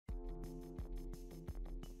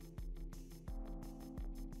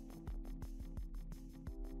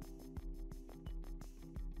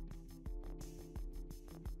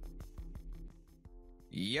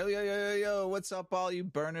Yo, yo, yo, yo, yo, what's up, all you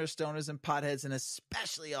burners, stoners, and potheads, and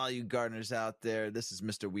especially all you gardeners out there? This is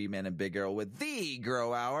Mr. Weedman and Big Earl with the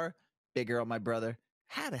Grow Hour. Big Earl, my brother,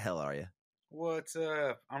 how the hell are you? What's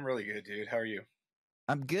up? I'm really good, dude. How are you?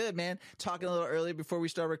 I'm good, man. Talking a little earlier before we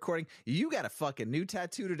start recording, you got a fucking new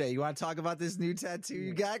tattoo today. You want to talk about this new tattoo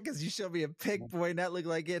you got? Because you showed me a pic, boy, and that looked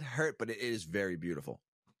like it hurt, but it is very beautiful.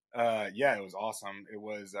 Yeah, it was awesome. It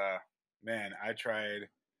was, man, I tried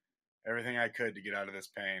everything I could to get out of this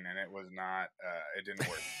pain, and it was not, it didn't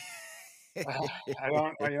work. Hey, if you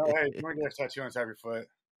want to get a tattoo on the top of your foot,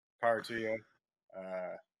 power to you.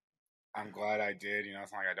 I'm glad I did. It's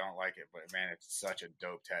not like I don't like it, but man, it's such a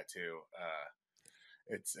dope tattoo.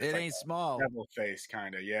 It's it like ain't small. Devil face,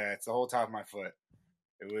 kind of. Yeah, it's the whole top of my foot.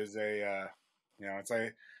 It was it's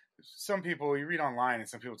like some people you read online, and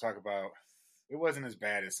some people talk about it wasn't as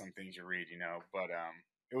bad as some things you read, but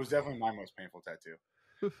it was definitely my most painful tattoo.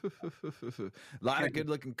 A lot of good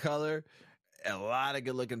looking color, a lot of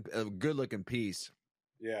good looking piece.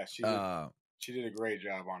 Yeah, she did a great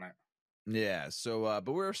job on it. Yeah, so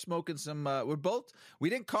but we're smoking some we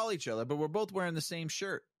didn't call each other, but we're both wearing the same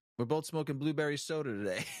shirt. We're both smoking blueberry soda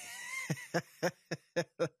today.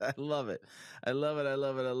 I love it. I love it. I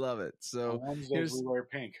love it. I love it. So on Wednesdays we wear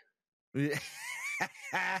pink. Yeah.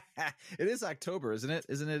 It is October, isn't it?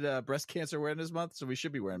 Isn't it Breast Cancer Awareness Month? So we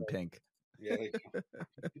should be wearing pink. Yeah.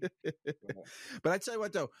 But I tell you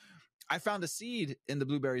what, though, I found a seed in the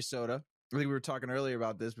blueberry soda. I think we were talking earlier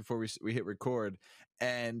about this before we hit record,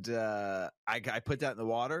 and I put that in the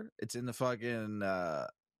water. It's in the fucking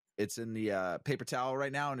it's in the paper towel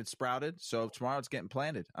right now, and it's sprouted. So tomorrow it's getting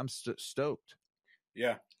planted. I'm stoked.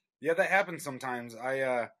 Yeah, that happens sometimes.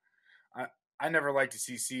 I never like to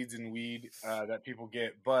see seeds in weed that people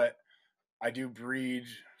get, but I do breed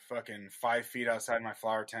fucking 5 feet outside my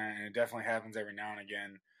flower tent, and it definitely happens every now and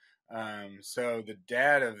again. So the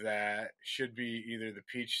dad of that should be either the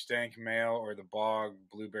peach stank male or the bog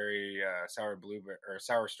blueberry, sour blueberry or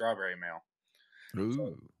sour strawberry male. Ooh.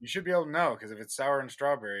 So you should be able to know, because if it's sour and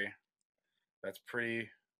strawberry, that's pretty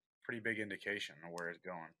big indication of where it's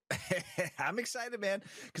going. I'm excited, man,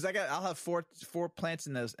 because I'll have four plants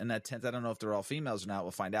in that tent. I don't know if they're all females or not.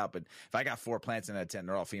 We'll find out. But if I got 4 plants in that tent and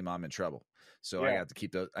they're all female, I'm in trouble. So yeah. I got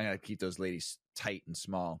to keep those ladies tight and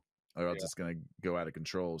small, or else it's gonna go out of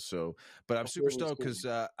control. So, but I'm super stoked because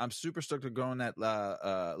I'm super stoked to go on that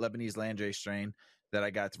Lebanese Landry strain that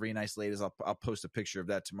I got 3 nice ladies. I'll post a picture of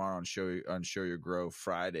that tomorrow on Show Your Grow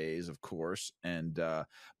Fridays, of course. And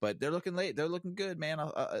but they're looking good, man.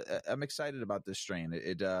 I'm excited about this strain.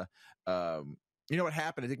 You know what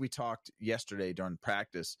happened? I think we talked yesterday during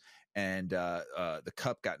practice, and the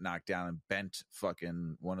cup got knocked down and bent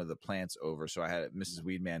fucking one of the plants over. So I had Mrs.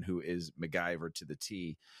 Weedman, who is MacGyver to the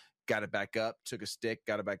T, got it back up, took a stick,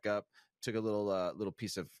 got it back up, took a little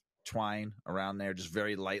piece of twine around there just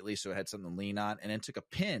very lightly so it had something to lean on, and then took a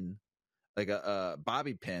pin, like a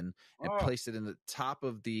bobby pin, and placed it in the top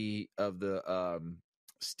of the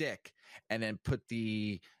stick, and then put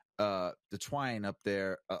the twine up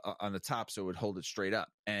there on the top so it would hold it straight up.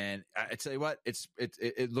 And I tell you what,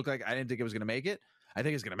 it looked like I didn't think it was going to make it. I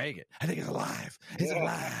think it's going to make it. I think it's alive. It's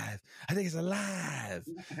alive. I think it's alive.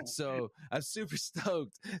 So I'm super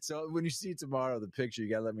stoked. So when you see it tomorrow, the picture, you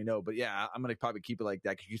got to let me know. But yeah, I'm going to probably keep it like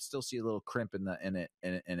that. You still see a little crimp in it,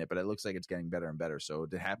 but it looks like it's getting better and better. So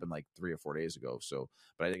it happened like 3 or 4 days ago. So,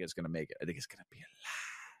 but I think it's going to make it. I think it's going to be alive.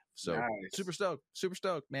 So nice. Super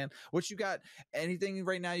stoked, man. What you got? Anything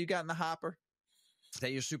right now you got in the hopper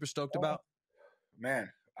that you're super stoked about? Man,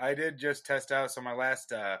 I did just test out. So my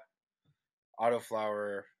last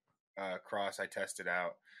Autoflower cross I tested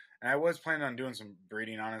out, and I was planning on doing some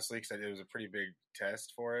breeding, honestly, because it was a pretty big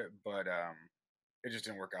test for it, but it just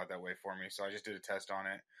didn't work out that way for me. So I just did a test on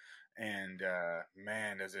it, and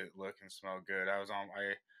man, does it look and smell good. I was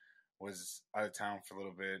out of town for a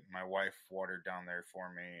little bit. My wife watered down there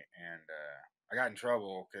for me, and I got in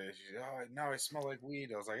trouble because she said, "Oh, now I smell like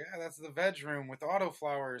weed." I was like, "Yeah, that's the veg room with the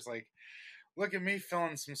autoflowers. Like, look at me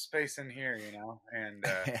filling some space in here, And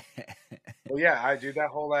well, yeah, I do that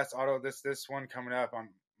whole last auto. This one coming up on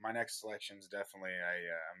my next selections. Definitely,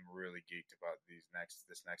 I'm really geeked about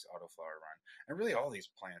this next Autoflower run, and really all these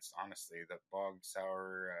plants. Honestly, the bog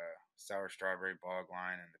sour strawberry bog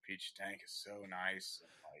line and the peach tank is so nice.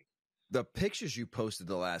 Like, the pictures you posted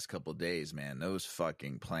the last couple of days, man, those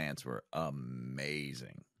fucking plants were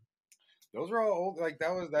amazing. Those were all old. Like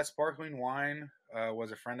that sparkling wine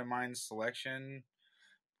was a friend of mine's selection.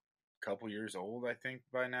 Couple years old, I think,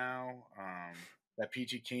 by now. That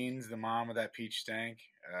Peachy Keen's the mom of that peach stank.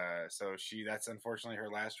 So that's unfortunately her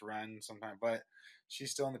last run sometime, but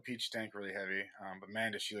she's still in the peach stank really heavy. But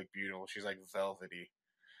man, does she look beautiful. She's like velvety.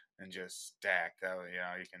 and just stack. That way,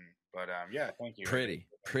 you can. But yeah, thank you.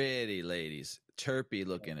 Pretty ladies, terpy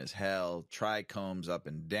looking as hell, trichomes up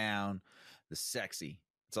and down, the sexy.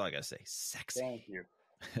 That's all I gotta say. Sexy. Thank you.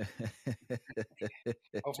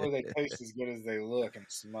 Hopefully they taste as good as they look and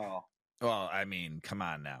smell. Well, I mean, come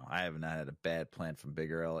on now. I have not had a bad plant from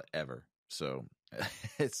Big Earl ever. So,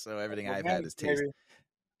 so everything I've had is taste.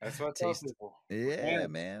 That's what I tell people. Yeah,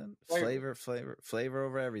 man. Flavor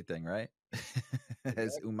over everything, right?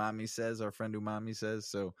 As Umami says, our friend Umami says.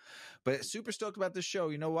 So, but super stoked about this show.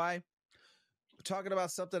 You know why? We're talking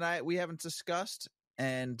about something we haven't discussed,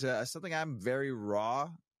 and something I'm very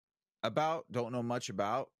raw about. Don't know much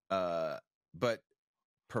about, but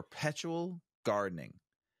perpetual gardening.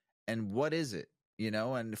 And what is it?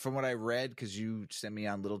 And from what I read, because you sent me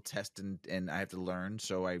on little tests and I have to learn,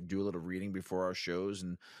 so I do a little reading before our shows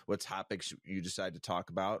and what topics you decide to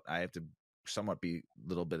talk about. I have to somewhat be a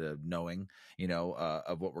little bit of knowing,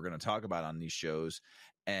 of what we're going to talk about on these shows.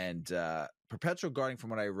 And perpetual gardening,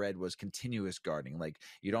 from what I read, was continuous gardening. Like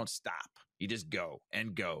you don't stop. You just go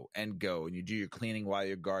and go and go. And you do your cleaning while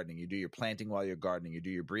you're gardening. You do your planting while you're gardening. You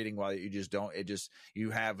do your breeding while you just don't.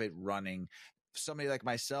 You have it running. Somebody like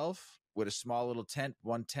myself with a small little tent,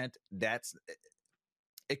 one tent,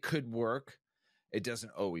 it could work. It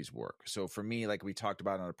doesn't always work. So for me, like we talked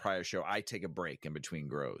about on a prior show, I take a break in between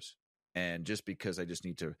grows. And just because I just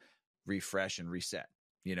need to refresh and reset,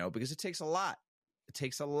 because it takes a lot. It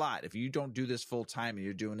takes a lot. If you don't do this full time and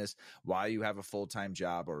you're doing this while you have a full-time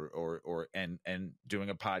job or doing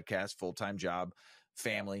a podcast, full-time job,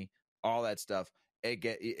 family, all that stuff, it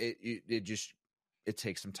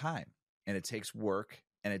takes some time. And it takes work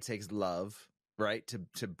and it takes love, right,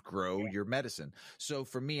 to grow your medicine. So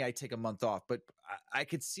for me, I take a month off, but I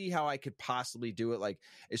could see how I could possibly do it. Like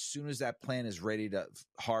as soon as that plant is ready to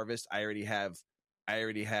harvest, I already have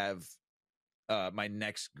my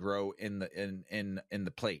next grow in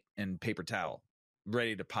the plate in paper towel,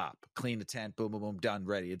 ready to pop, clean the tent, boom, boom, boom, done,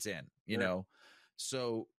 ready, it's in.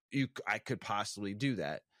 So I could possibly do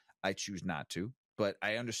that. I choose not to. But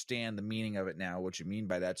I understand the meaning of it now, what you mean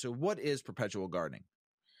by that. So what is perpetual gardening?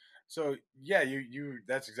 So yeah,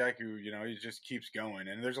 that's exactly, it just keeps going.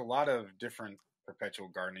 And there's a lot of different perpetual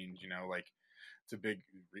gardening, like it's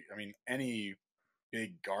any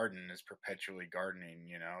big garden is perpetually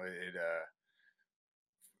gardening,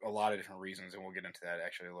 a lot of different reasons. And we'll get into that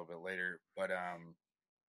actually a little bit later. But,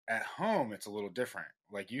 at home, it's a little different.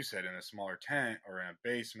 Like you said, in a smaller tent or in a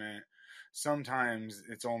basement, sometimes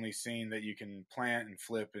it's only seen that you can plant and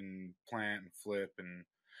flip and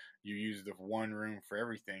you use the one room for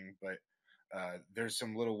everything. But there's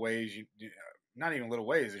some little ways, not even little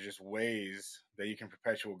ways, there's just ways that you can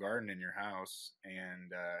perpetual garden in your house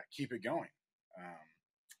and keep it going.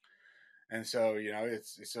 And so,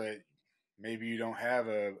 it's maybe you don't have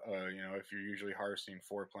if you're usually harvesting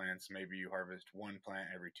 4 plants, maybe you harvest 1 plant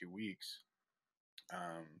every 2 weeks.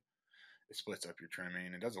 It splits up your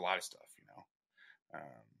trimming. It does a lot of stuff,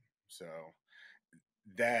 so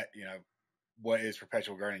that, what is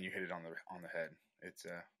perpetual gardening? You hit it on the head. It's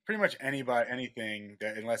pretty much anything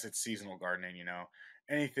that, unless it's seasonal gardening,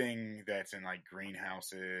 anything that's in like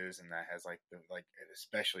greenhouses and that has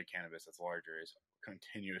especially cannabis that's larger, is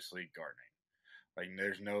continuously gardening. Like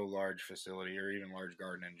there's no large facility or even large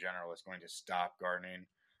garden in general that's going to stop gardening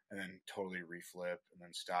and then totally reflip and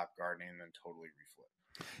then stop gardening and then totally reflip.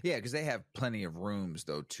 Yeah, because they have plenty of rooms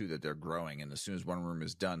though too that they're growing, and as soon as one room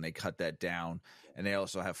is done, they cut that down, and they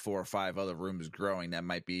also have 4 or 5 other rooms growing that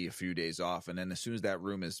might be a few days off, and then as soon as that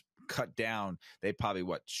room is cut down, they probably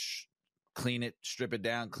clean it, strip it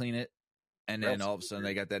down, clean it. And then all of a sudden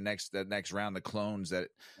they got that next round of clones that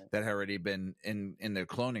have already been in their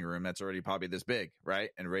cloning room that's already probably this big, right?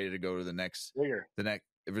 And ready to go to the next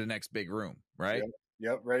big room, right?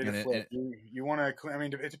 Yep, ready to flip. You want to? I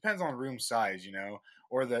mean, it depends on room size,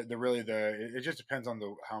 or it just depends on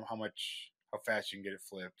how fast you can get it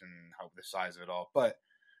flipped and how the size of it all. But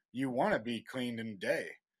you want to be cleaned in a day.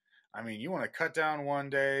 I mean, you want to cut down one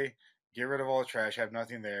day, get rid of all the trash, have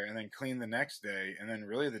nothing there, and then clean the next day. And then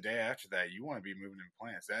really the day after that, you want to be moving in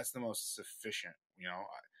plants. That's the most sufficient,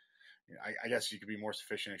 I guess you could be more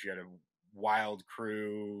sufficient if you had a wild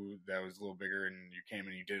crew that was a little bigger and you came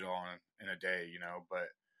and you did it all in a day, but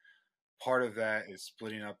part of that is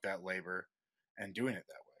splitting up that labor and doing it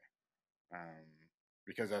that way.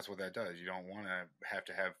 Because that's what that does. You don't want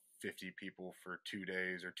to have 50 people for 2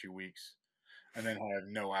 days or 2 weeks and then have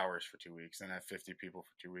no hours for 2 weeks, then have 50 people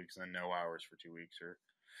for 2 weeks, and then no hours for 2 weeks, or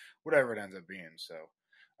whatever it ends up being. So,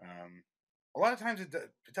 a lot of times it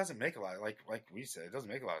doesn't make a lot, like we said, it doesn't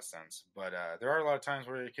make a lot of sense. But there are a lot of times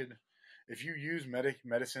where it could, if you use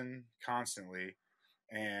medicine constantly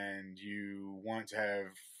and you want to have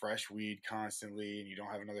fresh weed constantly and you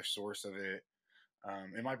don't have another source of it,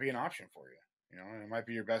 it might be an option for you. You know, and it might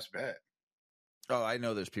be your best bet. Oh, I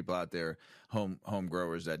know there's people out there, home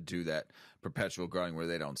growers that do that perpetual growing where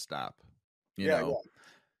they don't stop. You Yeah, know,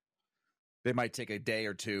 they might take a day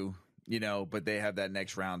or two, you know, but they have that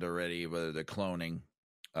next round already, whether they're cloning,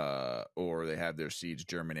 or they have their seeds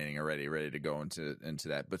germinating already, ready to go into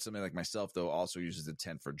that. But somebody like myself, though, also uses the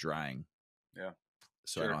tent for drying. yeah.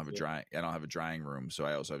 So Sure. I don't have a drying room, so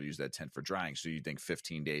I also have to use that tent for drying. So you think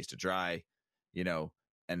 15 days to dry, you know,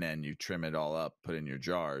 and then you trim it all up, put in your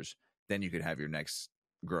jars, then you could have your next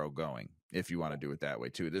grow going if you want to do it that way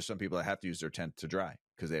too. There's some people that have to use their tent to dry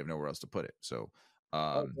because they have nowhere else to put it. So,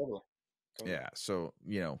 Oh, totally. Totally. yeah. So,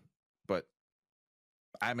 you know, but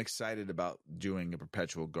I'm excited about doing a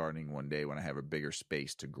perpetual gardening one day when I have a bigger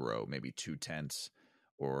space to grow, maybe 2 tents,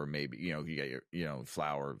 or maybe, you know, you got your, you know,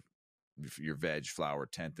 your veg flower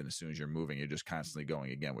tent, and as soon as you're moving, you're just constantly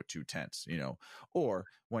going again with 2 tents, you know, or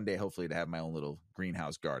one day, hopefully, to have my own little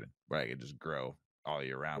greenhouse garden where I could just grow all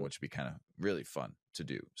year round, which would be kind of really fun to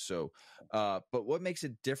do. So, but what makes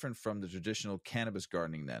it different from the traditional cannabis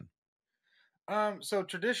gardening then? So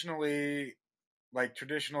traditionally, like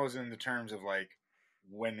traditional is in the terms of like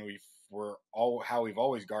when how we've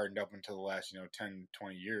always gardened up until the last, 10,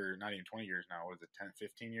 20 years, not even 20 years now, what is it, 10,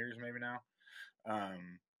 15 years maybe now,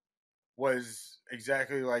 was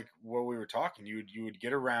exactly like what we were talking. You would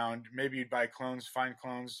get around, maybe you'd buy clones, find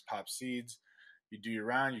clones, pop seeds, you do your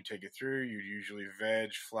round, you take it through, you'd usually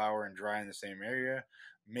veg, flower, and dry in the same area.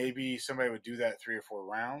 Maybe somebody would do that 3 or 4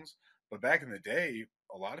 rounds, but back in the day,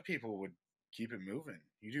 a lot of people would keep it moving.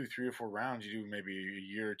 You do 3 or 4 rounds, you do maybe a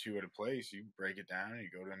year or two at a place, you break it down, you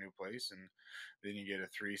go to a new place, and then you get a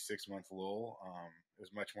 3, 6 month lull. It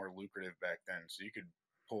was much more lucrative back then, so you could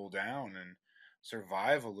pull down and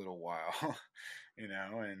survive a little while,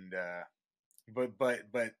 and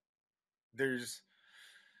but there's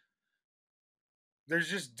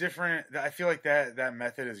just different. I feel like that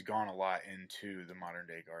method has gone a lot into the modern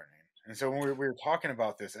day gardening. And so when we were talking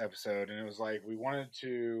about this episode, and it was like we wanted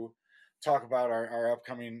to talk about our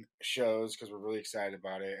upcoming shows because we're really excited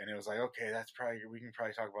about it. And it was like, okay, we can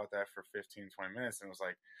probably talk about that for 15, 20 minutes. And it was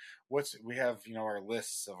like, we have, our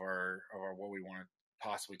lists of our what we want to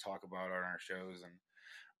possibly talk about on our shows, and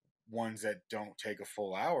ones that don't take a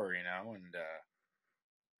full hour, and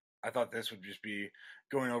I thought this would just be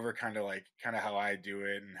going over kind of how I do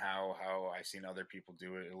it and how I've seen other people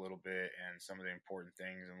do it a little bit, and some of the important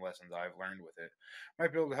things and lessons I've learned with it.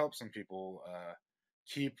 Might be able to help some people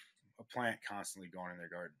keep a plant constantly going in their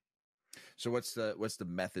garden. So what's the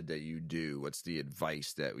method that you do? What's the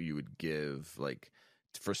advice that you would give, like,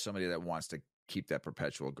 for somebody that wants to keep that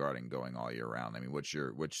perpetual garden going all year round? I mean, what's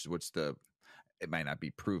the, it might not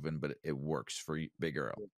be proven, but it works for Big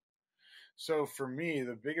Earl. So for me,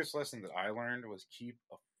 the biggest lesson that I learned was keep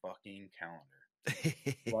a fucking calendar.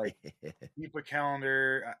 Like, keep a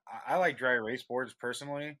calendar. I like dry erase boards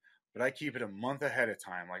personally, but I keep it a month ahead of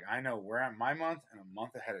time. Like, I know where I'm my month and a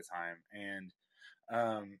month ahead of time. And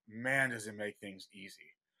man, does it make things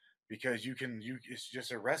easy, because it's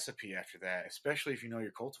just a recipe after that, especially if you know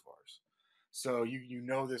your cultivars. So you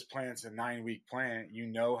know this plant's a 9-week plant. You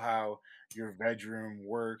know how your veg room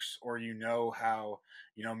works, or you know how,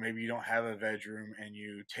 maybe you don't have a veg room and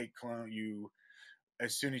you take clone you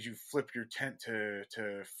as soon as you flip your tent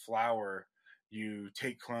to flower, you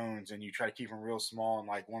take clones and you try to keep them real small, and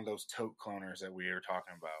like one of those tote cloners that we were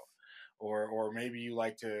talking about, or maybe you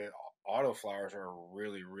like to. Autoflowers are a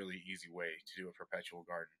really, really easy way to do a perpetual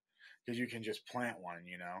garden, because you can just plant one.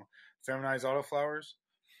 Feminized autoflowers,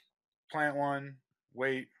 plant one,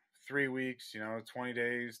 wait 3 weeks, 20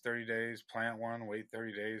 days, 30 days, plant one, wait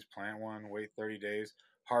 30 days, plant one, wait 30 days,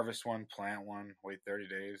 harvest one, plant one, wait 30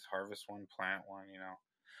 days, harvest one, plant one.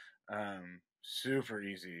 Super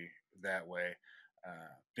easy that way.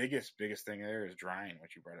 Biggest thing there is drying,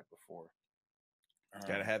 which you brought up before.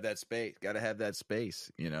 Gotta have that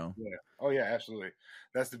space. Yeah. Oh yeah, absolutely.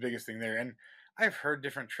 That's the biggest thing there. And I've heard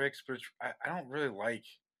different tricks, but I don't really like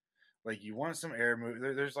you want some air move.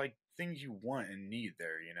 There's like things you want and need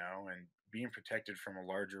there, and being protected from a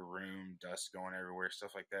larger room, dust going everywhere,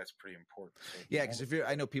 stuff like that's pretty important. So yeah, because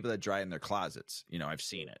I know people that dry in their closets. I've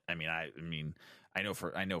seen it. I mean, I know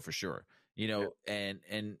for sure. Yeah.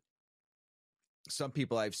 And some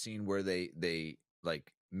people I've seen where they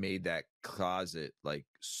like made that closet like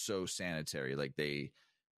so sanitary, like they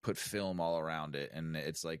put film all around it, and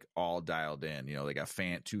it's like all dialed in. You know, they got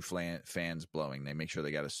two fans blowing. They make sure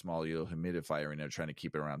they got a small humidifier in there, trying to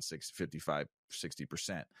keep it around 55,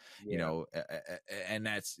 60%. You know, and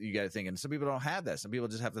that's, you got to think. And some people don't have that. Some people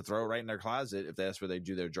just have to throw it right in their closet if that's where they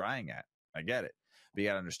do their drying at. I get it, but you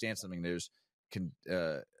got to understand something.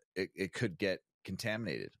 It could get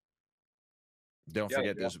contaminated. Don't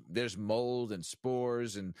forget, there's mold and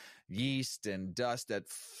spores and yeast and dust that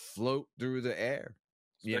float through the air.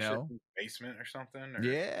 Especially basement or something.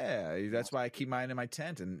 That's why I keep mine in my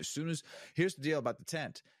tent. And as soon as, here's the deal about the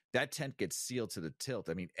tent: that tent gets sealed to the tilt.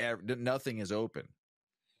 I mean, nothing is open.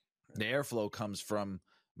 The airflow comes from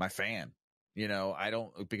my fan. You know,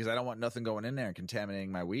 because I don't want nothing going in there and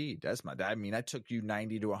contaminating my weed. I mean, I took you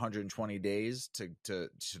 90 to 120 days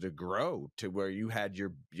to grow to where you had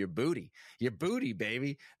your booty,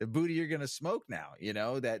 baby, the booty you're going to smoke now. You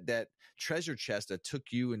know, that treasure chest that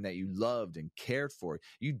took you and that you loved and cared for.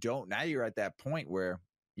 Now you're at that point where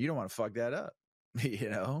you don't want to fuck that up, you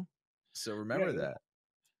know? So remember that.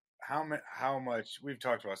 How much we've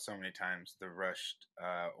talked about so many times, the rushed,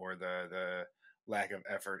 or the lack of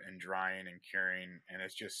effort in drying and curing, and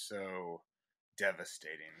it's just so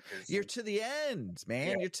devastating because you're to the end,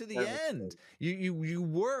 man. You're to the end. You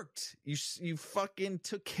worked. You fucking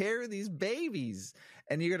took care of these babies,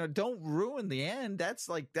 and don't ruin the end. That's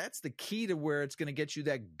the key to where it's gonna get you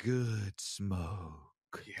that good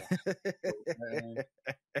smoke. Yeah. You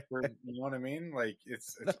know what I mean? Like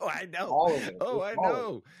it's no, I know. All of it. I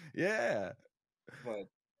know. Yeah. But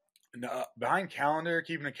no, behind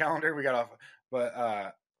keeping a calendar, we got off.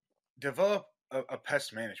 But develop a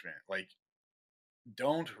pest management. Like,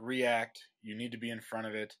 don't react. You need to be in front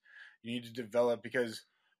of it. You need to develop, because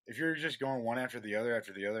if you're just going one after the other,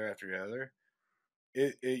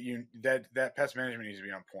 that pest management needs to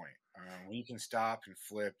be on point. When you can stop and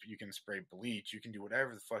flip, you can spray bleach, you can do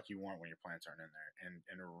whatever the fuck you want when your plants aren't in there,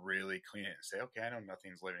 and really clean it and say, okay, I know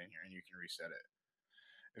nothing's living in here, and you can reset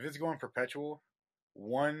it. If it's going perpetual,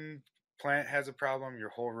 one plant has a problem, your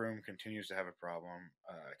whole room continues to have a problem,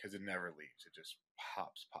 because it never leaves. It just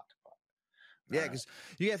pops pot to pot. Yeah, because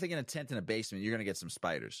you got to think, in a tent in a basement, you're going to get some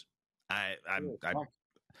spiders. I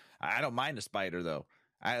don't mind a spider, though.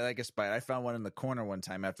 I like a spider. I found one in the corner one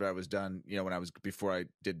time after I was done. You know, before I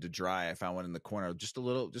did the dry, I found one in the corner, just a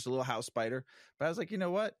little house spider. But I was like, you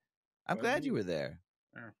know what? I'm glad you were there.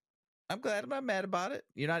 Yeah. I'm glad. I'm not mad about it.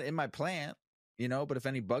 You're not in my plant, you know. But if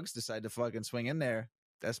any bugs decide to fucking swing in there,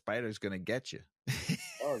 that spider's gonna get you.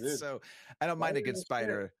 Oh, dude. So I don't mind a good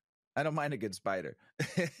spider. I don't mind a good spider.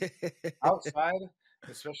 Outside,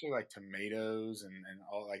 especially like tomatoes and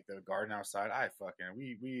all, like the garden outside,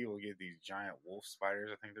 we will get these giant wolf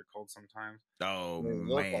spiders, I think they're called sometimes. Oh man,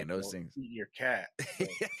 like those things eat your cat.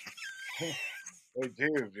 They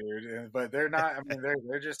do, dude. But they're not, I mean,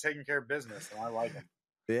 they're just taking care of business, and I like them.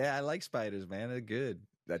 Yeah, I like spiders, man. They're good.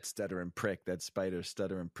 That stutter and prick, that spider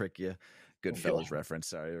stutter and prick you. Goodfellas reference.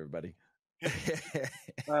 Sorry, everybody.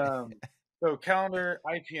 So calendar,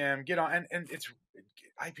 IPM, get on, and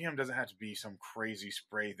IPM doesn't have to be some crazy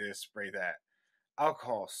spray this, spray that.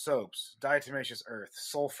 Alcohol, soaps, diatomaceous earth,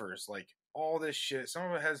 sulfurs, like all this shit. Some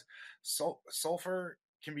of it has sulfur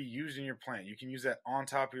can be used in your plant. You can use that on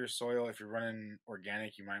top of your soil. If you're running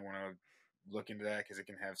organic, you might want to look into that, because it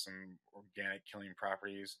can have some organic killing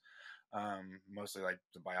properties, mostly like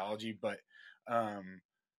the biology, but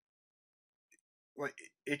like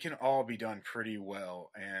it can all be done pretty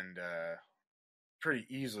well and pretty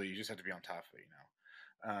easily. You just have to be on top of it, you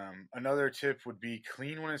know. Another tip would be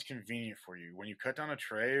clean when it's convenient for you. When you cut down a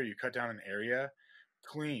tray or you cut down an area,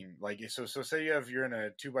 clean. Like, so say you're in a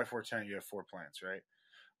 2x4 tent, you have 4 plants, right?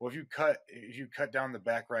 Well, if you cut down the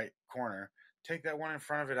back right corner, take that one in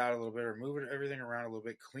front of it out a little bit, or move everything around a little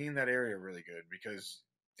bit, clean that area really good, because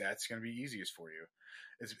that's going to be easiest for you.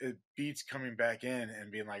 It beats coming back in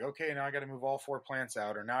and being like, okay, now I got to move all 4 plants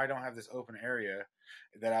out, or now I don't have this open area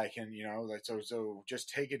that I can, you know, like, so just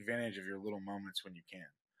take advantage of your little moments when you can.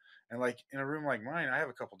 And like in a room like mine, I have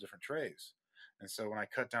a couple different trays. And so when I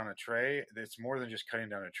cut down a tray, it's more than just cutting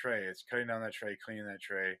down a tray. It's cutting down that tray,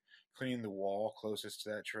 cleaning the wall closest to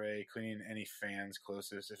that tray, cleaning any fans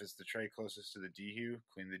closest. If it's the tray closest to the dehu,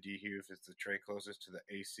 clean the dehu. If it's the tray closest to the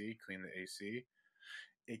AC, clean the AC.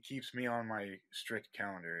 It keeps me on my strict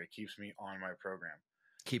calendar. It keeps me on my program.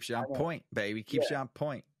 Keeps you on point, baby. Keeps you on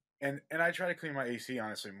point. And I try to clean my AC,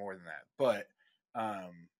 honestly, more than that. But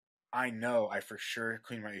I know I for sure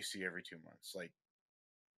clean my AC every 2 months. Like,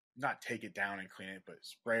 not take it down and clean it, but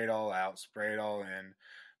spray it all out, spray it all in,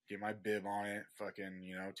 get my bib on it, fucking,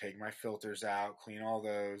 you know, take my filters out, clean all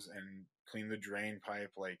those, and clean the drain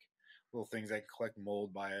pipe, like little things that collect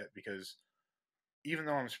mold by it, because even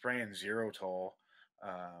though I'm spraying Zerotol,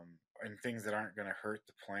 and things that aren't going to hurt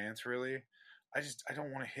the plants really, I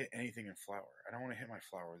don't want to hit anything in flower. I don't want to hit my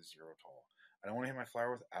flower with Zerotol. I don't want to hit my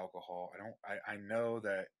flower with alcohol. I know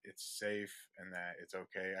that it's safe and that it's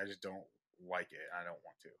okay. I just don't like it. I don't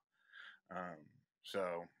want to.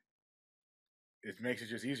 So it makes it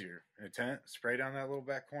just easier. In a tent, spray down that little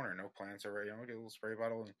back corner. No plants are ready. Get a little spray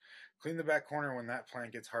bottle and clean the back corner when that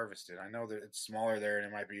plant gets harvested. I know that it's smaller there and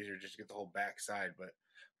it might be easier just to get the whole back side, but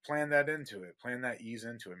plan that into it. Plan that ease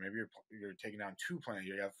into it. Maybe you're taking down 2 plants.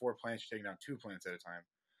 You have 4 plants. You're taking down 2 plants at a time.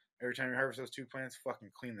 Every time you harvest those 2 plants,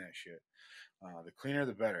 fucking clean that shit. The cleaner,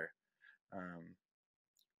 the better.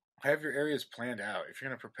 Have your areas planned out. If you're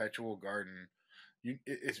in a perpetual garden,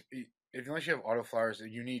 unless you have autoflowers,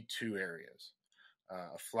 you need 2 areas.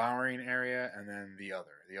 A flowering area and then the other.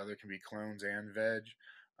 The other can be clones and veg,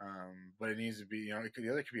 but it needs to be, the other could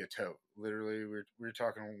be a tote. Literally, we were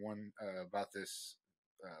talking about this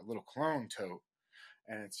little clone tote,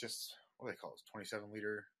 and it's just, what do they call it?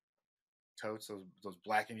 27-liter totes, those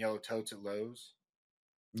black and yellow totes at Lowe's.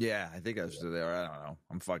 Yeah, I think that's what they are. I don't know.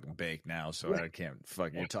 I'm fucking baked now, so I can't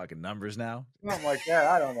fuck. You're talking numbers now? Something like that.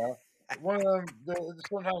 I don't know. One of them,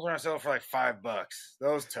 sometimes when I sell for like $5,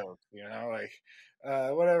 those totes,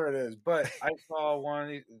 whatever it is. But I saw one of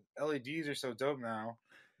these LEDs are so dope now,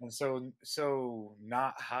 and so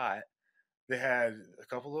not hot. They had a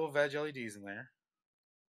couple little veg LEDs in there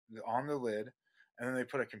on the lid, and then they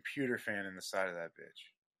put a computer fan in the side of that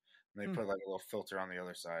bitch. And they put like a little filter on the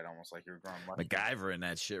other side, almost like you're growing mushrooms. MacGyver in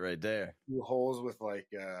that shit right there. 2 holes with like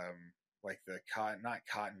the cotton, not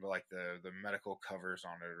cotton, but like the medical covers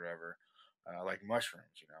on it or whatever, like mushrooms,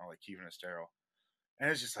 like keeping it sterile. And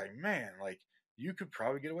it's just like, man, like you could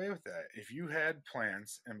probably get away with that if you had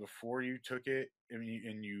plants and before you took it and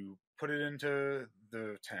you put it into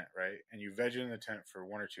the tent, right? And you veg it in the tent for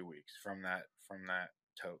 1 or 2 weeks from that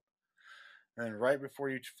tote. And then right before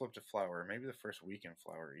you flip to flower, maybe the first week in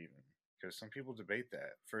flower even, because some people debate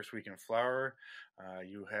that. First week in flower,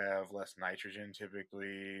 you have less nitrogen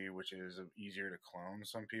typically, which is easier to clone,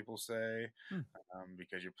 some people say,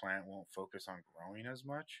 because your plant won't focus on growing as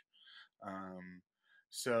much.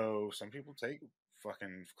 So some people take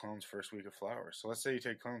fucking clones first week of flower. So let's say you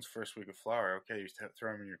take clones first week of flower. Okay, you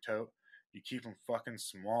throw them in your tote. You keep them fucking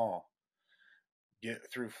small.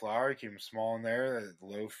 Get through flower, keep them small in there,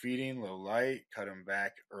 low feeding, low light, cut them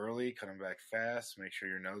back early, cut them back fast, make sure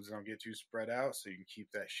your nodes don't get too spread out so you can keep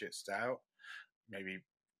that shit stout. Maybe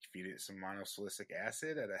feed it some monosilicic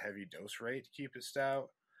acid at a heavy dose rate to keep it stout.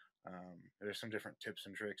 There's some different tips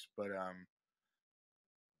and tricks, but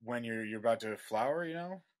when you're about to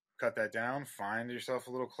flower, cut that down, find yourself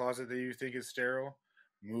a little closet that you think is sterile,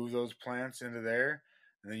 move those plants into there,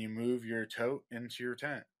 and then you move your tote into your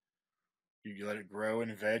tent. You let it grow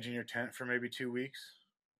and veg in your tent for maybe 2 weeks.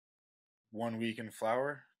 1 week in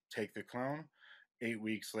flower, take the clone. 8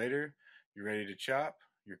 weeks later, you're ready to chop.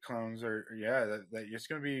 Your clones are, it's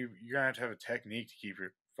going to be, you're going to have a technique to keep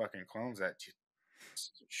your fucking clones that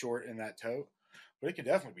short in that tote. But it can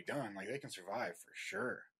definitely be done. Like, they can survive for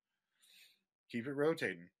sure. Keep it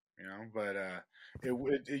rotating, but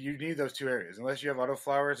you need those 2 areas. Unless you have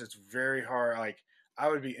autoflowers, it's very hard. Like, I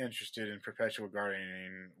would be interested in perpetual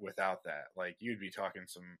gardening without that. Like, you'd be talking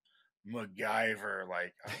some MacGyver,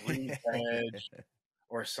 like a reed edge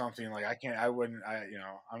or something. Like,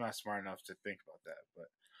 I'm not smart enough to think about that. But,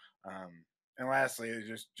 and lastly,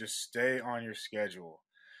 just stay on your schedule.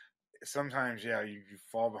 Sometimes, you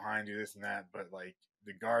fall behind, do this and that, but like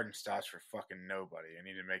the garden stops for fucking nobody. I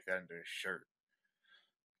need to make that into a shirt.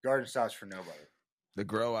 Garden stops for nobody. The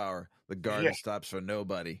grow hour. The garden stops for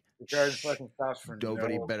nobody. The garden fucking stops for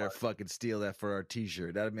nobody. Better fucking steal that for our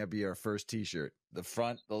t-shirt. That might be our first t-shirt. The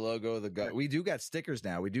front, the logo, we do got stickers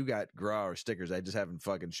now. We do got grow hour stickers. I just haven't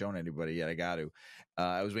fucking shown anybody yet. I got to.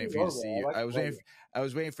 I was waiting for you to see you. I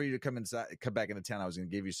was waiting for you to come back into town. I was going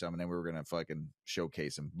to give you some, and then we were going to fucking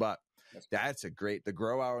showcase them. But that's the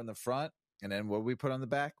grow hour in the front, and then what we put on the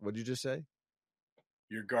back. What did you just say?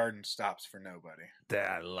 Your garden stops for nobody.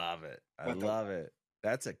 I love it. I love it.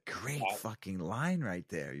 That's a great fucking line right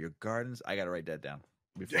there. Your gardens. I got to write that down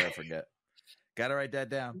before I forget. Got to write that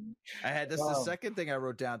down. This is the second thing I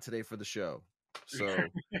wrote down today for the show. So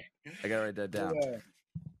I got to write that down.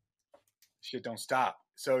 Shit don't stop.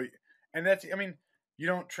 So, and you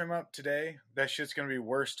don't trim up today, that shit's going to be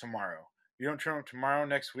worse tomorrow. You don't trim up tomorrow,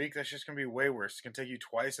 next week, that's just going to be way worse. It's going to take you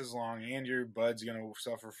twice as long, and your bud's going to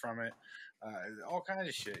suffer from it. All kinds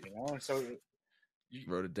of shit, And so you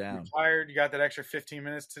wrote it down. You're tired, you got that extra 15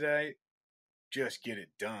 minutes today, just get it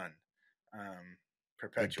done.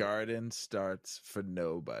 Perpetual. The garden starts for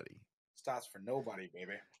nobody. Stops for nobody,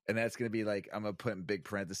 baby. And that's going to be like, I'm going to put in big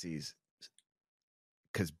parentheses,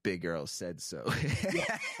 because Big Earl said so.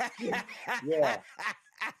 Yeah.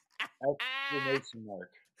 Exclamation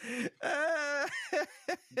mark.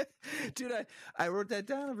 Dude, I wrote that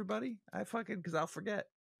down, everybody. Because I'll forget.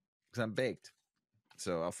 Because I'm baked.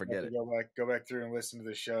 So I'll forget it. Go back through and listen to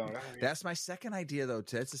the show. That's my second idea, though.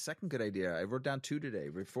 That's the second good idea. I wrote down 2 today.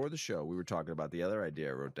 Before the show, we were talking about the other idea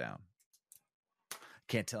I wrote down.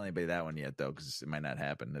 Can't tell anybody that one yet, though, because it might not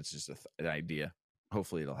happen. That's just an idea.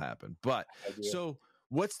 Hopefully it'll happen. But so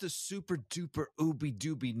what's the super duper ooby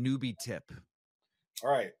dooby newbie tip?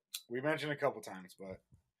 All right. We mentioned a couple times, but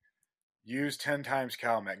use 10 times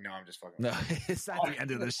CalMec. No, I'm just fucking. No, it's not the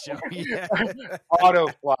end of the show yet.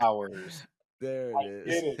 Autoflowers. There it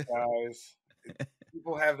is. Get it, guys.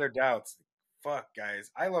 People have their doubts. Fuck,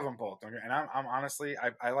 guys. I love them both. And I'm honestly,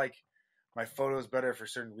 I like my photos better for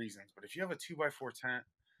certain reasons. But if you have a 2x4 tent,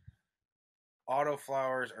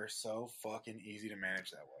 autoflowers are so fucking easy to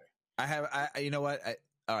manage that way. You know what?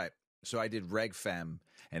 All right. So I did Reg Fem,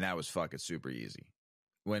 and that was fucking super easy.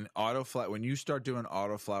 When you start doing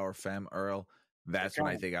Autoflower Fem, Earl, that's when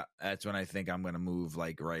I think I'm going to move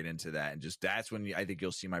like right into that, and just that's when I think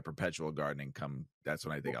you'll see my perpetual gardening come. That's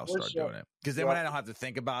when I think I'll start doing it, because then when I don't have to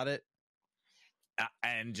think about it,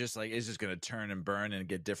 and just like it's just going to turn and burn and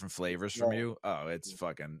get different flavors from you. Oh,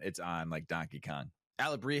 it's on like Donkey Kong.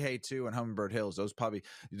 Alabrije too, and Hummingbird Hills. Those probably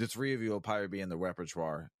the 3 of you will probably be in the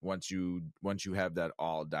repertoire once you have that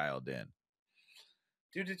all dialed in.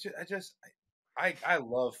 Dude, I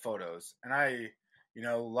love photos, and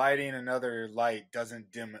lighting another light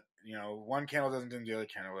doesn't dim. One candle doesn't dim the other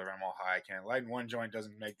candle. Whatever, I'm all high. I can't light one joint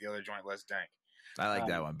doesn't make the other joint less dank. I like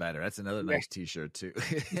that one better. That's another nice T-shirt too.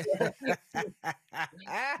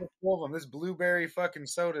 Full of them. This blueberry fucking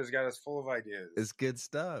soda's got us full of ideas. It's good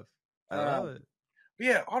stuff. I love it. But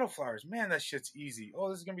yeah, autoflowers, man, that shit's easy. Oh,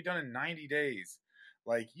 this is gonna be done in 90 days.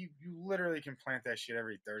 Like you literally can plant that shit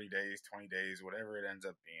every 30 days, 20 days, whatever it ends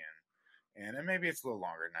up being. And maybe it's a little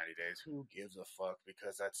longer than 90 days. Who gives a fuck?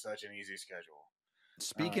 Because that's such an easy schedule.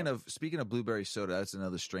 Speaking of blueberry soda, that's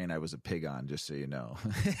another strain I was a pig on, just so you know.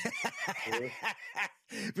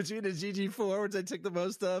 Between the GG4, which I took the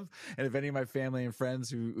most of, and if any of my family and friends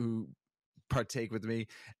who partake with me,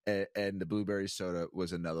 and the blueberry soda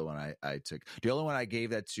was another one I took. The only one I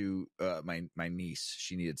gave that to my niece.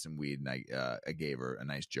 She needed some weed, and I gave her a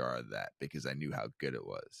nice jar of that because I knew how good it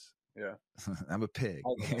was. Yeah. I'm a pig.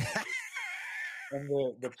 And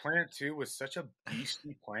the plant too was such a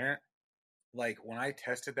beastly plant. Like when I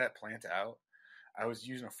tested that plant out, I was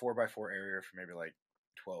using a 4x4 area for maybe like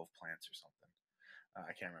 12 plants or something.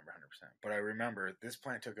 I can't remember 100%, but I remember this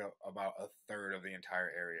plant took up about a third of the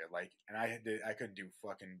entire area. Like, and I couldn't do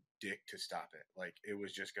fucking dick to stop it. Like, it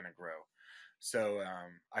was just gonna grow. So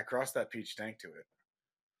I crossed that peach tank to it.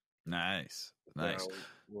 Nice.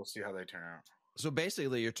 We'll see how they turn out. So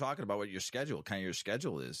basically, you're talking about what your schedule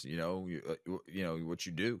is. You know what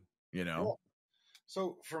you do. You know. Yeah.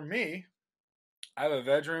 So for me, I have a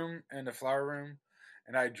veg room and a flower room,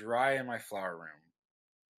 and I dry in my flower room.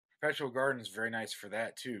 Perpetual garden is very nice for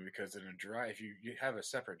that too, because if you have a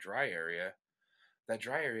separate dry area, that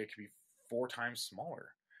dry area can be 4 times smaller.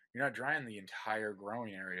 You're not drying the entire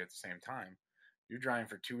growing area at the same time. You're drying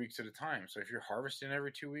for 2 weeks at a time. So if you're harvesting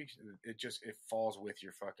every 2 weeks, it falls with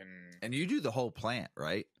your fucking. And you do the whole plant,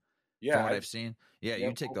 right? Yeah, from what I've seen. Yeah, yep.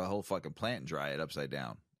 You take the whole fucking plant and dry it upside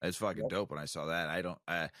down. It's fucking dope. When I saw that,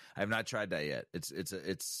 I have not tried that yet. It's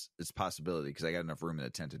a possibility because I got enough room in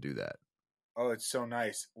the tent to do that. Oh, it's so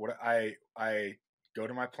nice. What I go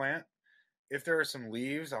to my plant. If there are some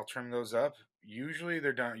leaves, I'll trim those up. Usually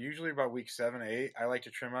they're done. Usually about week 7 or 8, I like to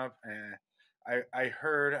trim up. And I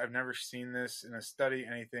heard, I've never seen this in a study,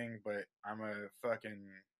 anything, but I'm a fucking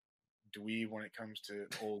dweeb when it comes to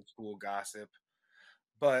old school gossip.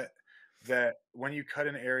 But that when you cut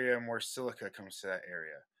an area, more silica comes to that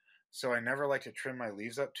area. So I never like to trim my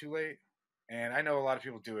leaves up too late. And I know a lot of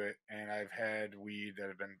people do it, and I've had weed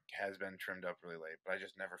that has been trimmed up really late, but I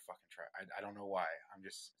just never fucking try. I don't know why. I'm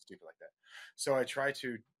just stupid like that. So I try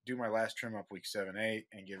to do my last trim up week 7, 8,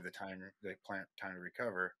 and give the plant time to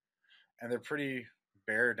recover. And they're pretty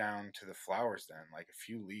bare down to the flowers then, like a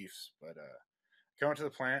few leaves. But go into the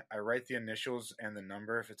plant, I write the initials and the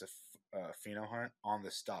number if it's a pheno hunt on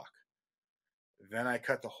the stalk. Then I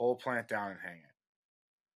cut the whole plant down and hang it.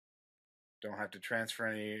 Don't have to transfer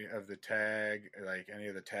any of the any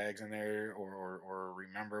of the tags in there, or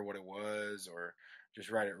remember what it was, or just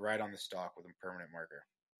write it right on the stalk with a permanent marker.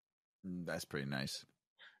 That's pretty nice.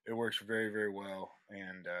 It works very, very well,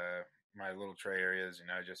 and my little tray areas,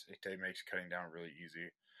 it makes cutting down really easy.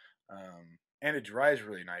 and it dries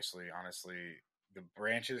really nicely. Honestly, the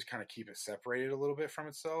branches kind of keep it separated a little bit from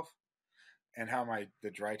itself. And how the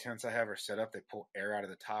dry tents I have are set up, they pull air out of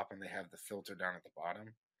the top and they have the filter down at the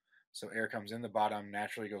bottom. So air comes in the bottom,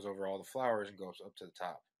 naturally goes over all the flowers and goes up to the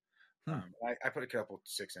top. I put a couple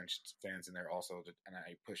 6-inch fans in there also, and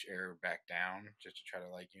I push air back down just to try to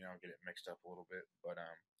get it mixed up a little bit. But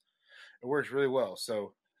it works really well.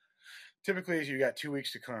 So typically you got 2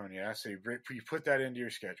 weeks to clone, yeah. So you put that into your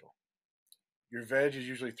schedule. Your veg is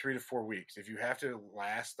usually 3 to 4 weeks. If you have to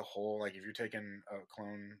last the whole, like if you're taking a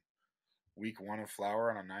clone week 1 of flower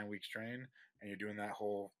on a 9-week strain, and you're doing that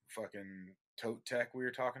whole fucking tote tech we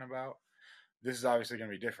were talking about, this is obviously going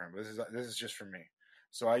to be different. But this is just for me.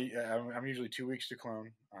 So I'm usually 2 weeks to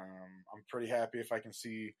clone. I'm pretty happy if I can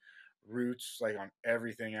see roots like on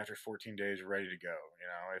everything after 14 days ready to go.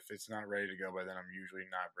 If it's not ready to go by then, I'm usually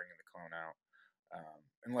not bringing the clone out,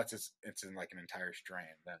 unless it's in like an entire strain.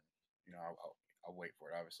 Then I'll wait for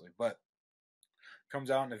it, obviously. But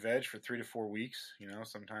comes out in the veg for 3 to 4 weeks.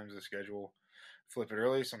 Sometimes the schedule flip it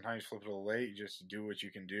early, sometimes flip it a little late. You just do what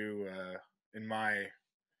you can do. In my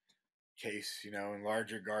case, in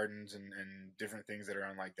larger gardens and different things that are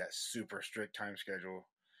on like that super strict time schedule,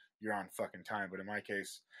 you're on fucking time. But in my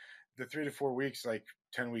case, the 3 to 4 weeks, like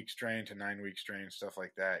 10-week strain to 9-week strain, stuff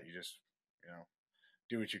like that, you just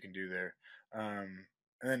do what you can do there. And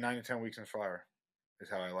then 9 to 10 weeks in flower is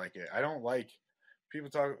how I like it. I don't like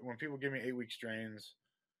when people give me 8-week strains.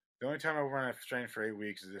 The only time I run a strain for 8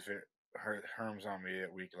 weeks is if it herms on me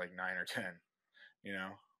at week like 9 or 10.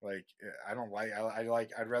 Like I don't like.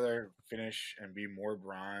 I'd rather finish and be more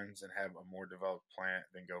bronze and have a more developed plant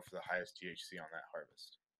than go for the highest THC on that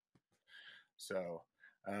harvest. So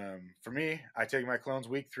for me, I take my clones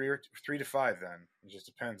week 3 to 5. Then it just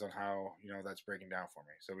depends on how that's breaking down for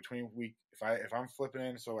me. So between week, if I'm flipping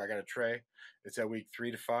in, so I got a tray, it's at week 3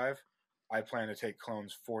 to 5. I plan to take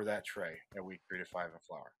clones for that tray at week 3 to 5 in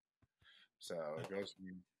flower. So it goes from,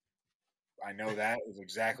 I know that is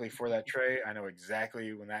exactly for that tray. I know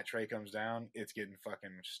exactly when that tray comes down, it's getting fucking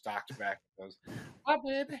stocked back. It goes, oh,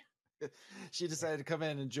 baby. She decided to come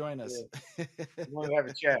in and join us. Yeah. Want to have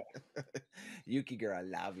a chat. Yuki girl, I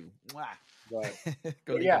love you.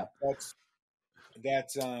 But yeah, that's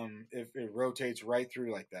it rotates right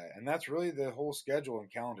through like that. And that's really the whole schedule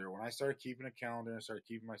and calendar. When I started keeping a calendar and started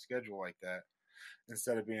keeping my schedule like that,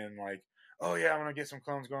 instead of being like, oh yeah, I'm gonna get some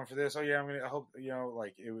clones going for this. Oh yeah, I hope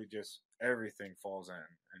like it would just everything falls in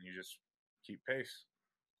and you just keep pace.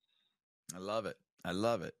 I love it.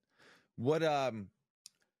 What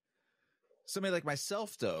somebody like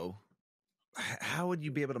myself though, how would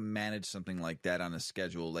you be able to manage something like that on a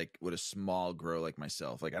schedule, like with a small grow like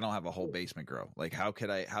myself? Like I don't have a whole basement grow. Like how can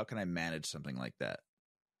I manage something like that?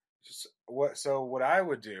 What I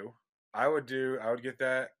would do, I would get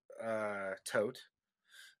that tote,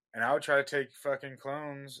 and I would try to take fucking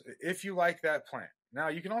clones if you like that plant. Now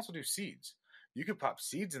you can also do seeds. You could pop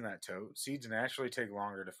seeds in that tote. Seeds naturally take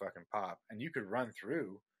longer to fucking pop, and you could run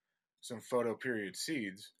through some photo period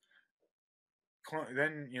seeds.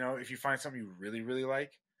 Then if you find something you really really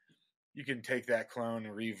like, you can take that clone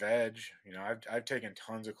and re-veg. I've taken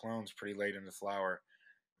tons of clones pretty late in the flower.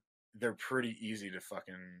 They're pretty easy to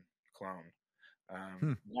fucking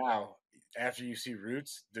clone. Now, after you see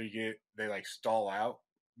roots, they like stall out,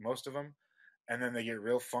 most of them, and then they get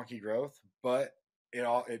real funky growth. But it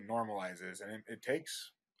normalizes, and it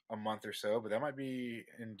takes a month or so. But that might be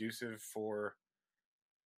inducive for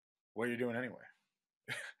what you're doing anyway.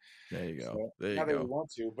 There you go. So, there you not go. that we want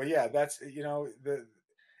to, but yeah, that's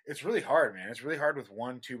it's really hard, man. It's really hard with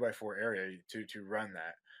 1 2x4 area to run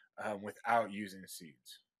that without using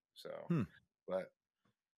seeds. So, but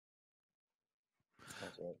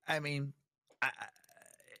that's it. I mean,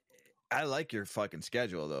 I like your fucking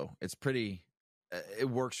schedule though. It's pretty. It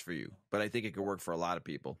works for you, but I think it could work for a lot of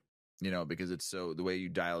people. Because it's so the way you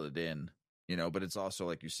dial it in. But it's also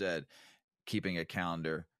like you said, keeping a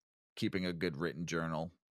calendar, keeping a good written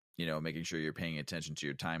journal. Making sure you're paying attention to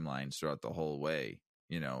your timelines throughout the whole way.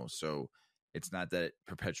 So it's not that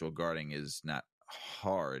perpetual gardening is not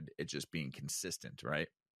hard. It's just being consistent, right?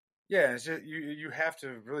 Yeah, it's just you have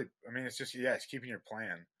to really. I mean, it's just it's keeping your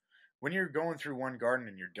plan. When you're going through one garden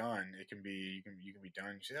and you're done, it can be you can be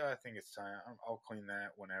done. You say, I think it's time. I'll clean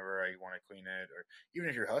that whenever I want to clean it, or even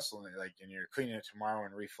if you're hustling it, like and you're cleaning it tomorrow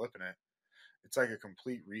and reflipping it, it's like a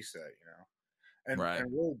complete reset, And right.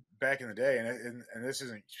 And really back in the day, and this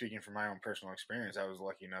isn't speaking from my own personal experience. I was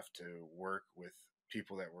lucky enough to work with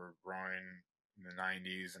people that were growing in the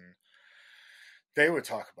 '90s, and they would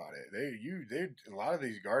talk about it. A lot of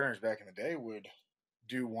these gardeners back in the day would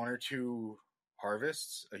do 1 or 2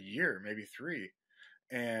 harvests a year, maybe 3,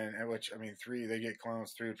 and which, I mean, 3, they get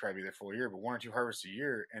clones, 3 would probably be their full year, but 1 or 2 harvests a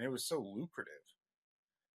year, and it was so lucrative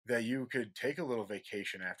that you could take a little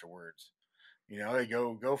vacation afterwards. They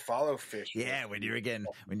go follow fish. Yeah, when you were getting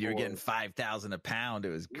 5,000 a pound, it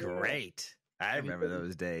was great. I remember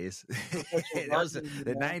those days. Those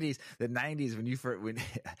the '90s. The '90s when you first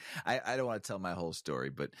I don't want to tell my whole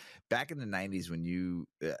story, but back in the '90s when you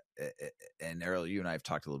and Earl, you and I have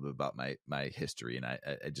talked a little bit about my history, and I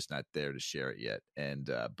just not there to share it yet. And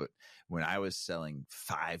but when I was selling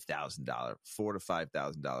 $5,000, $4,000 to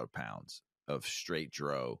 $5,000 pounds of straight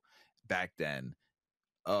dro back then,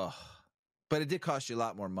 but it did cost you a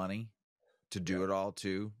lot more money to do it all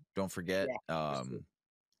too. Don't forget.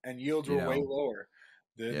 And yields were way lower.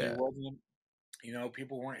 There wasn't,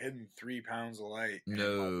 people weren't hitting 3 pounds of light.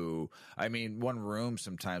 No. I mean, one room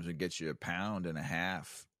sometimes would get you 1.5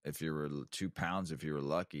 pounds if you were 2 pounds, if you were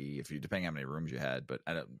lucky, depending on how many rooms you had, but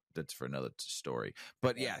that's for another story.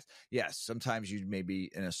 But yes, sometimes you may be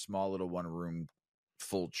in a small little 1 room,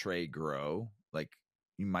 full tray grow, like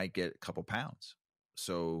you might get a couple pounds.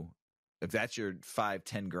 So if that's your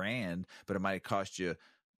 5-10 grand, but it might cost you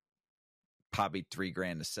probably $3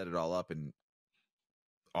 grand to set it all up and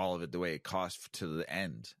all of it the way it costs to the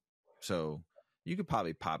end. So you could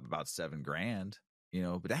probably pop about $7 grand,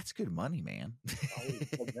 but that's good money, man.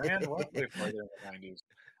 A grand was way farther in the 90s.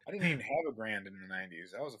 I didn't even have a grand in the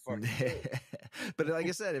 90s. That was a fucking But like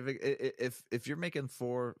I said, if you're making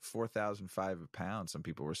 $4,500 a pound, some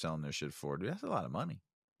people were selling their shit for, dude, that's a lot of money.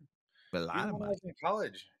 A lot of money. When I was in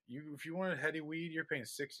college, if you wanted heady weed, you're paying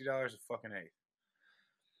 $60 a fucking eighth.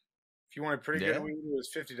 If you wanted pretty good weed, it was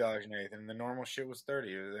 $50 an eighth, and the normal shit was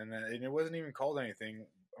 $30. And it wasn't even called anything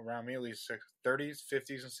around me, at least 30s,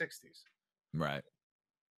 50s, and 60s. Right.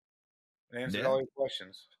 And answered all your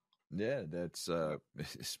questions. Yeah, that's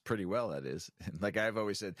it's pretty well. That is, like I've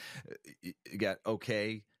always said, you got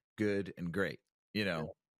okay, good, and great.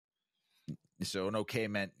 So an okay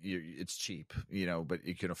meant it's cheap, but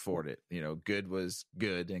you can afford it. Good was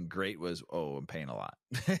good and great was, I'm paying a lot.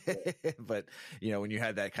 But, when you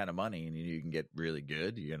have that kind of money and you can get really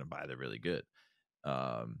good, you're going to buy the really good.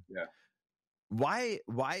 Why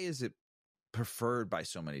is it preferred by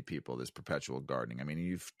so many people, this perpetual gardening? I mean,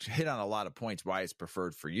 you've hit on a lot of points why it's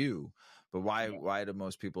preferred for you, but why do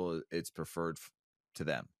most people it's preferred to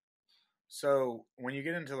them? So when you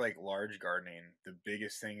get into like large gardening, the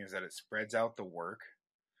biggest thing is that it spreads out the work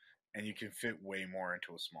and you can fit way more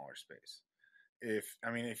into a smaller space. If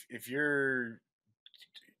you're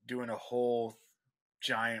doing a whole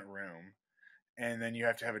giant room and then you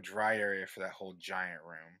have to have a dry area for that whole giant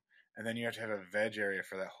room, and then you have to have a veg area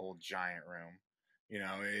for that whole giant room, you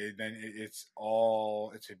have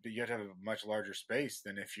to have a much larger space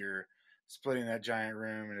than if you're splitting that giant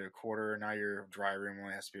room into a quarter. Now your dry room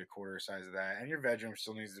only has to be a quarter size of that, and your veg room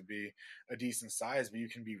still needs to be a decent size, but you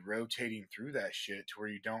can be rotating through that shit to where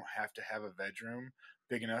you don't have to have a veg room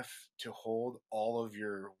big enough to hold all of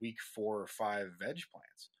your week 4 or 5 veg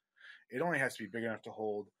plants. It only has to be big enough to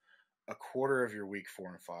hold a quarter of your week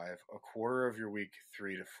 4 and 5, a quarter of your week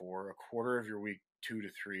 3 to 4, a quarter of your week 2 to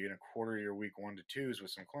 3, and a quarter of your week 1 to 2s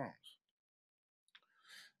with some clones.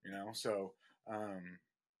 So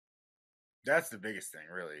that's the biggest thing,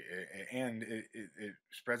 really. It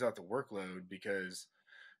spreads out the workload, because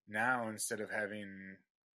now instead of having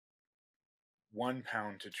 1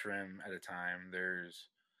 pound to trim at a time, there's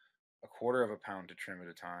a quarter of a pound to trim at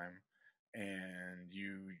a time, and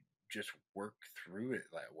you just work through it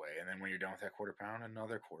that way. And then when you're done with that quarter pound,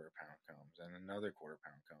 another quarter pound comes, and another quarter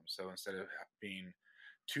pound comes. So instead of being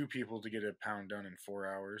 2 people to get a pound done in 4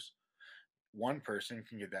 hours, 1 person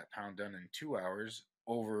can get that pound done in 2 hours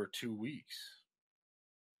over 2 weeks.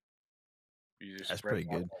 That's pretty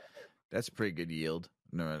good. That's a pretty good yield,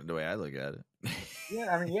 no, the way I look at it.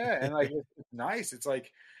 And like it's nice. It's like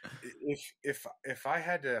if I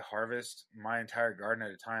had to harvest my entire garden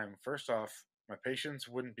at a time, first off, my patients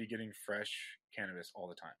wouldn't be getting fresh cannabis all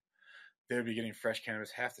the time. They would be getting fresh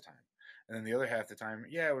cannabis half the time, and then the other half the time,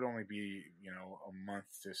 it would only be a month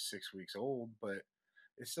to 6 weeks old, but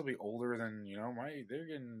it'd still be older than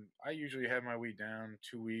I usually have my weed down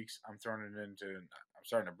 2 weeks. I'm starting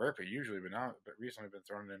to burp it usually, but recently I've been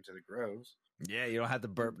throwing it into the groves. Yeah, you don't have to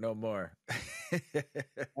burp no more.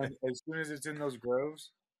 And as soon as it's in those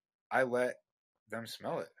groves, I let them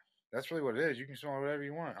smell it. That's really what it is. You can smell whatever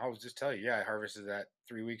you want. I'll just tell you, I harvested that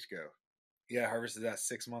 3 weeks ago. I harvested that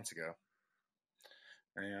 6 months ago.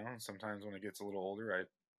 And sometimes when it gets a little older, I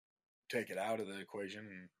take it out of the equation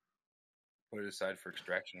and put it aside for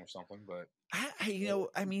extraction or something. But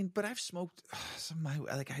but I've smoked some of my,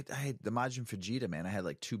 like I had the Majin Fujita, man. I had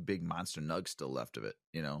like 2 big monster nugs still left of it.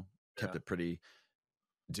 Kept it pretty.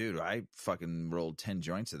 dude, I fucking rolled 10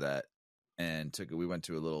 joints of that and we went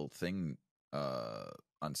to a little thing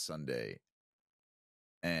on Sunday.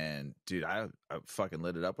 And dude, I fucking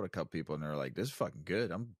lit it up with a couple people, and they're like, "This is fucking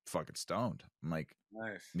good." I'm fucking stoned. I'm like,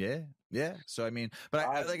 Nice. Yeah. So I mean, but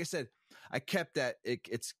I like I said, I kept that.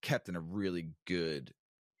 It's kept in a really good,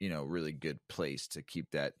 really good place to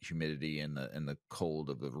keep that humidity and the cold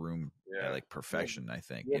of the room at like perfection. I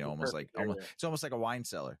think almost it's almost like a wine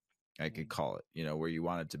cellar. I could call it, where you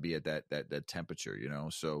want it to be at that temperature.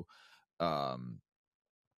 So, but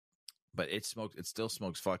it still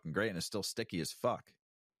smokes fucking great, and it's still sticky as fuck.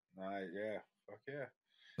 Yeah, fuck yeah.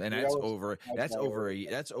 And that's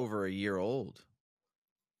over a year old.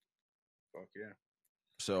 Fuck yeah.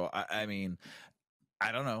 So I mean,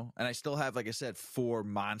 I don't know, and I still have, like I said, 4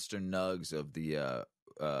 monster nugs of the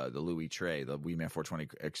Louis Trey, the Weedman 420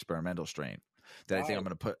 experimental strain that I think I'm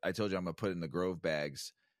gonna put. I told you I'm gonna put in the Grove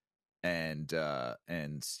bags and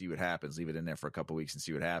see what happens. Leave it in there for a couple weeks and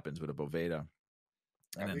see what happens with a Boveda,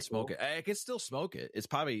 and then smoke it. I can still smoke it. It's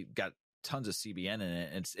probably got tons of CBN in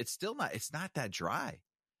it, and it's still not. It's not that dry.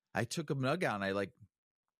 I took a nug out and I like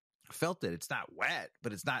felt it. It's not wet,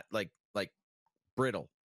 but it's not like brittle.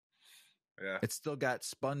 Yeah, it's still got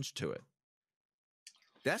sponge to it.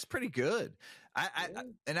 That's pretty good. I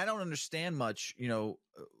don't understand much,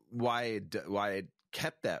 why it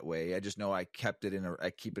kept that way. I just know I keep it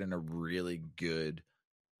in a really good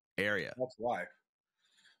area. That's why.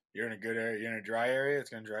 You're in a good area. You're in a dry area, it's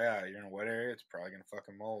gonna dry out. You're in a wet area, it's probably gonna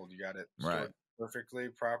fucking mold. You got it stored perfectly,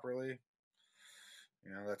 properly.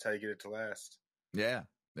 That's how you get it to last. Yeah.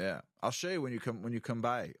 I'll show you when you come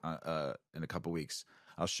by in a couple weeks.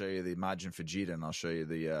 I'll show you the Majin Fujita, and I'll show you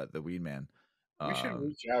the Weedman. We should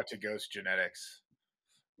reach out to Ghost Genetics.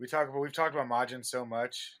 We've talked about Majin so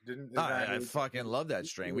much. I fucking love that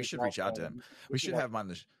strain. We should reach out to him. We should have him on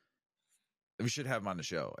the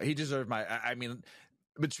show. He deserved my. I mean,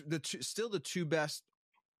 but the two best.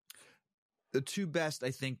 The two best,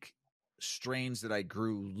 I think, strains that I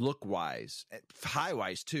grew look wise, high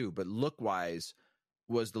wise too, but look wise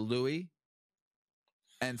was the Louis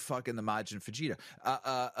and fucking the Majin Fujita.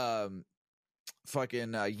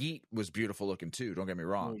 Fucking Yeet was beautiful looking too. Don't get me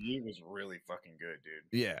wrong. Yeet was really fucking good, dude.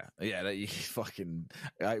 Yeah. We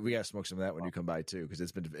gotta smoke some of that when you come by too, because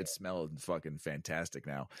it's smelling fucking fantastic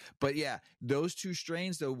now. But yeah, those two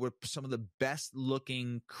strains though were some of the best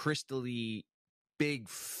looking crystally big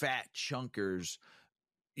fat chunkers,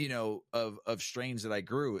 of strains that I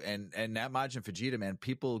grew, and that Majin Fujita, man,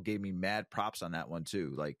 people gave me mad props on that one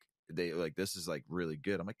too. Like they like, this is like really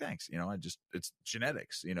good. I'm like, thanks. It's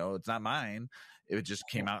genetics. It's not mine. It just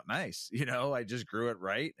came out nice. I just grew it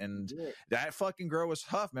right, and that fucking grow was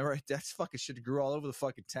huff. Remember, that fucking shit grew all over the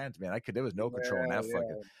fucking tent, man. There was no control in that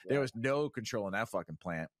there was no control in that fucking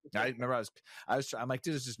plant. I remember I'm like,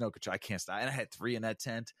 dude, there's just no control. I can't stop. And I had 3 in that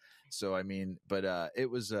tent. So I mean, but it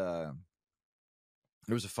was a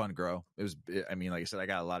fun grow. I mean, like I said, I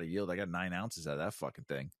got a lot of yield. I got 9 ounces out of that fucking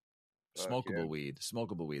thing. Smokable weed.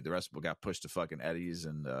 The rest of them got pushed to fucking eddies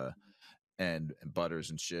and butters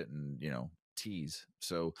and shit and, teas.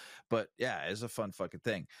 So, but yeah, it's a fun fucking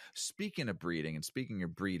thing. Speaking of breeding and speaking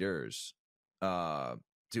of breeders,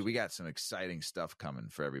 dude, we got some exciting stuff coming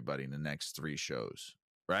for everybody in the next 3 shows,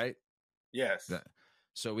 right? Yes.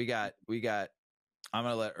 So we got, I'm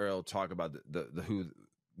going to let Earl talk about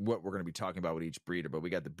what we're going to be talking about with each breeder, but we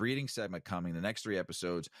got the breeding segment coming the next 3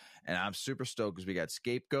 episodes, and I'm super stoked because we got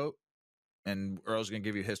Scapegoat, and Earl's going to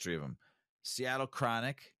give you a history of them, Seattle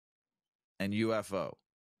Chronic, and UFO.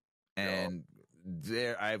 And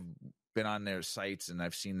I've been on their sites and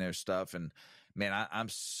I've seen their stuff, and man, I'm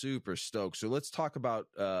super stoked. So let's talk about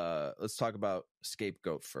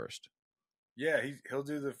Scapegoat first. Yeah, he'll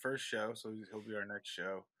do the first show, so he'll be our next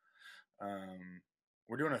show.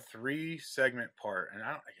 We're doing a 3-segment part, and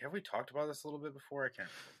have we talked about this a little bit before? I can't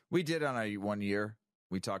remember. We did on a 1 year.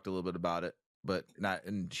 We talked a little bit about it, but not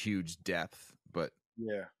in huge depth. But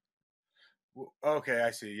yeah, okay,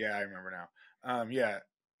 I see. Yeah, I remember now. Yeah,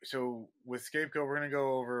 so with Scapegoat, we're gonna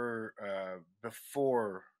go over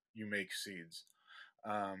before you make seeds,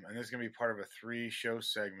 and this is gonna be part of a 3-show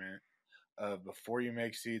segment of before you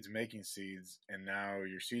make seeds, making seeds, and now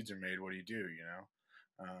your seeds are made. What do you do?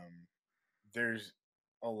 There's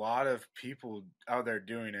a lot of people out there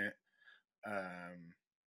doing it,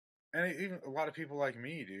 and even a lot of people like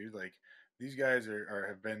me, dude. Like, these guys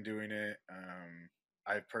have been doing it.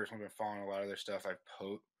 I've personally been following a lot of their stuff. I've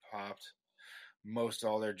popped most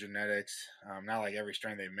all their genetics, not like every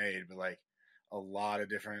strain they made, but like a lot of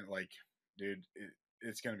different, like, dude,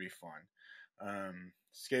 it's gonna be fun.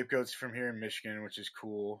 Scapegoat's from here in Michigan, which is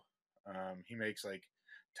cool. He makes like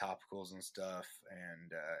topicals and stuff.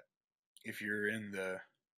 And if you're in the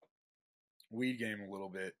weed game a little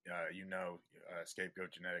bit,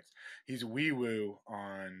 Scapegoat Genetics. He's wee woo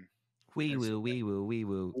on Wee woo, Instagram. wee woo, wee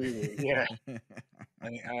woo. Wee woo, yeah.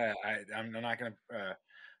 I'm not gonna.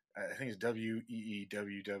 I think it's WEEWWUU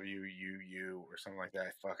or something like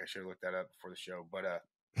that. Fuck, I should have looked that up before the show. But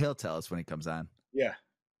he'll tell us when he comes on. Yeah,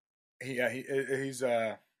 he's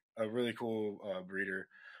a really cool breeder.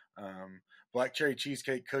 Black Cherry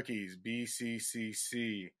Cheesecake Cookies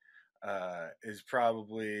 (BCCC) is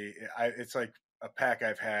probably it's like a pack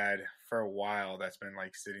I've had for a while that's been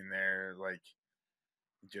like sitting there like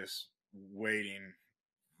just waiting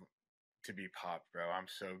to be popped, bro. I'm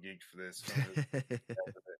so geeked for this.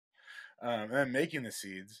 And then making the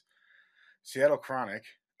seeds, Seattle Chronic.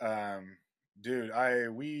 Dude,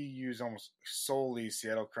 we use almost solely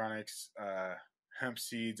Seattle Chronics hemp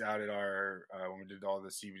seeds out at our when we did all the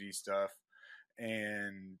CBD stuff.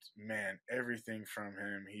 And man, everything from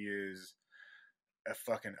him, he is a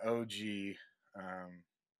fucking OG.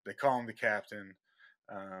 They call him the captain.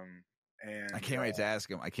 And I can't wait to ask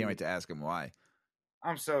him. I can't wait to ask him why.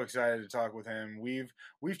 I'm so excited to talk with him.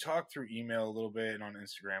 We've talked through email a little bit and on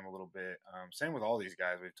Instagram a little bit. Same with all these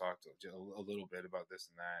guys. We've talked a little bit about this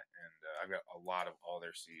and that, and I've got a lot of all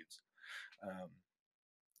their seeds.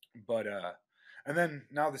 And then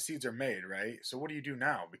now the seeds are made, right? So what do you do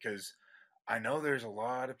now? Because I know there's a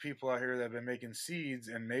lot of people out here that have been making seeds,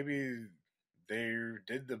 and maybe they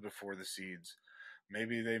did the before the seeds.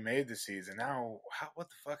 Maybe they made the seeds, and now what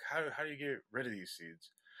the fuck? How do you get rid of these seeds?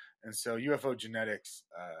 And so UFO Genetics,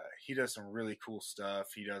 he does some really cool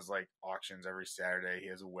stuff. He does like auctions every Saturday. He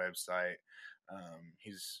has a website.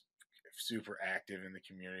 He's super active in the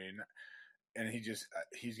community, and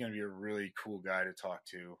he's going to be a really cool guy to talk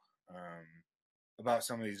to about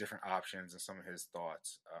some of these different options and some of his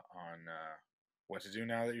thoughts on what to do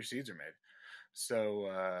now that your seeds are made. So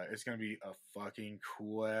it's going to be a fucking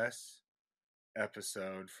cool ass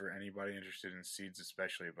episode for anybody interested in seeds,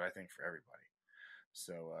 especially, but I think for everybody.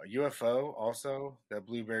 So UFO also, that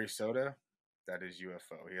blueberry soda, that is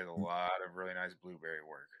UFO. He has a lot of really nice blueberry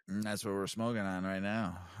work. And that's what we're smoking on right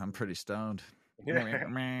now. I'm pretty stoned.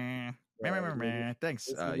 Yeah. Thanks,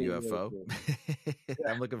 UFO.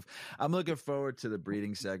 I'm looking forward to the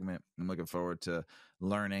breeding segment. I'm looking forward to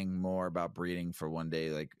learning more about breeding for one day.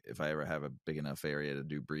 Like if I ever have a big enough area to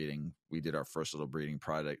do breeding, we did our first little breeding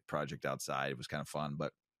project outside. It was kind of fun,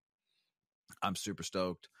 but I'm super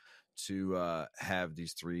stoked to have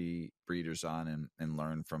these three breeders on and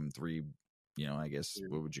learn from three, I guess,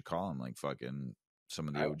 what would you call them? Like fucking some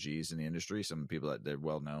of the OGs in the industry, some people that they're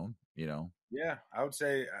well known, Yeah, I would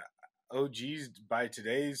say OGs by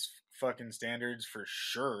today's fucking standards for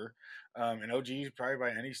sure. And OGs probably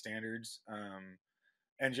by any standards.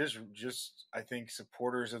 And just I think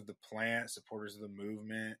supporters of the plant, supporters of the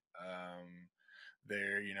movement.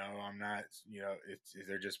 They're, I'm not,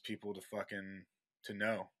 they're just people to fucking to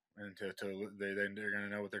know. And they're going to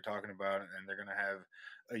know what they're talking about, and they're going to have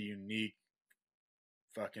a unique,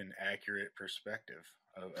 fucking accurate perspective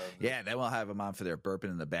of yeah. Then we'll have them on for their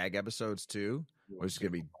burping in the bag episodes too, which is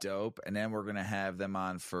going to be dope. And then we're going to have them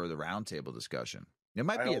on for the roundtable discussion. It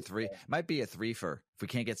might be a three. So. Might be a threefer if we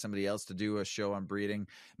can't get somebody else to do a show on breeding.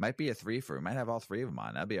 It might be a threefer. We might have all three of them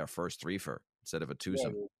on. That'd be our first threefer instead of a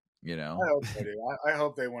twosome. I hope they do. I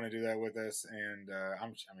hope they want to do that with us. And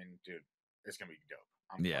dude, it's gonna be dope.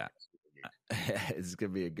 Yeah, it's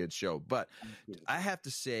gonna be a good show. But I have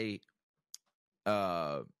to say,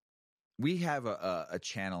 we have a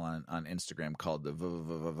channel on Instagram called the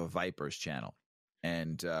Vipers channel,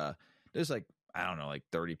 and there's like, I don't know, like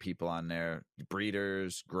 30 people on there,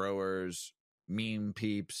 breeders, growers, meme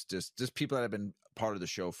peeps, just people that have been part of the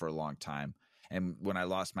show for a long time. And when I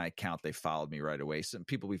lost my account, they followed me right away. Some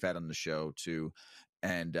people we've had on the show too.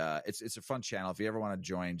 And it's a fun channel. If you ever want to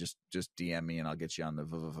join, just DM me and I'll get you on the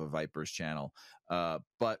Vipers channel.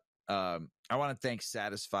 But I want to thank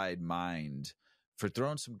Satisfied Mind for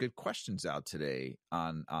throwing some good questions out today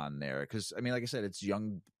on there. Because, I mean, like I said, it's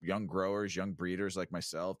young growers, young breeders like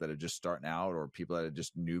myself that are just starting out, or people that are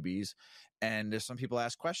just newbies. And there's some people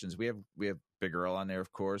ask questions. We have Big Earl on there,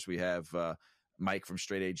 of course. We have Mike from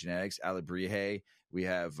Straight A Genetics, Ali Brihe. We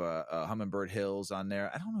have Hummingbird Hills on there.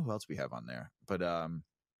 I don't know who else we have on there, but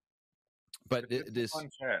this fun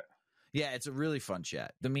chat. Yeah, it's a really fun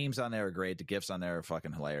chat. The memes on there are great. The GIFs on there are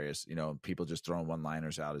fucking hilarious. People just throwing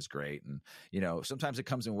one-liners out is great. And, sometimes it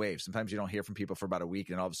comes in waves. Sometimes you don't hear from people for about a week,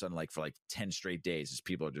 and all of a sudden, like for 10 straight days,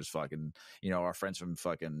 people are just fucking, our friends from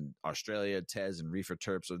fucking Australia, Tez and Reefer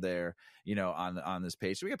Terps are there, on this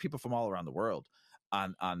page. So we got people from all around the world.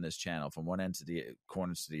 on this channel from one end to the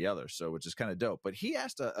corners to the other. So, which is kind of dope. But he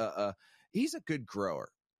asked he's a good grower.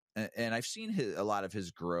 And I've seen a lot of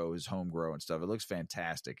his home grow and stuff. It looks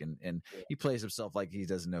fantastic. And he plays himself like he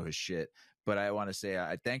doesn't know his shit. But I want to say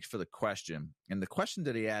I thanks for the question. And the question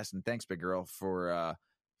that he asked, and thanks, Big Earl, for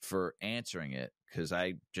answering it, because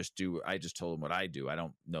I just told him what I do. I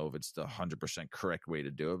don't know if it's the 100% correct way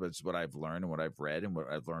to do it, but it's what I've learned and what I've read and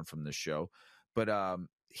what I've learned from this show. But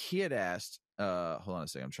he had asked, hold on a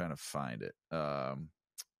second, I'm trying to find it.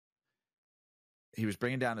 He was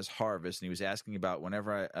bringing down his harvest, and he was asking about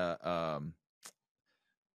whenever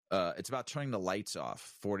it's about turning the lights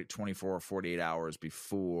off 24 or 48 hours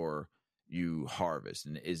before you harvest.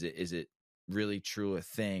 And is it really true a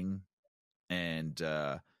thing? And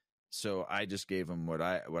so I just gave him what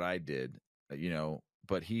I did, but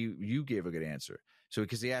you gave a good answer. So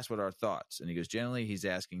because he asked what our thoughts, and he goes, generally he's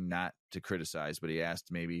asking not to criticize, but he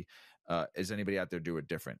asked maybe, is anybody out there do it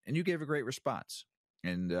different? And you gave a great response.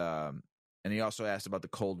 And he also asked about the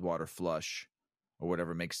cold water flush or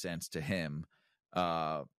whatever makes sense to him.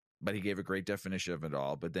 But he gave a great definition of it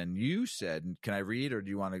all. But then you said, can I read, or do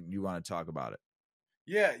you want to talk about it?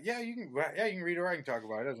 Yeah, you can read or I can talk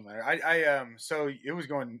about it. It doesn't matter. So it was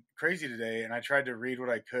going crazy today, and I tried to read what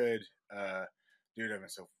I could. Dude, I've been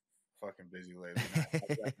so fucking busy lately.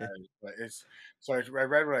 But I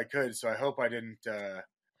read what I could. So I hope I didn't.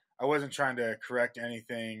 I wasn't trying to correct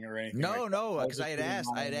anything or anything. No, because I had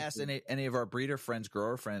asked any of our breeder friends,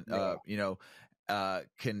 grower friends,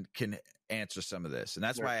 can answer some of this, and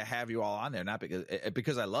that's why I have you all on there. Not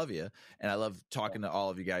because I love you and I love talking to all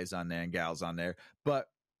of you guys on there and gals on there, but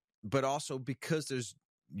also because there's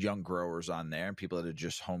young growers on there and people that are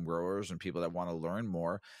just home growers and people that want to learn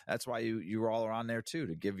more. That's why you all are on there too,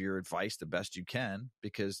 to give your advice the best you can,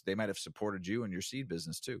 because they might have supported you in your seed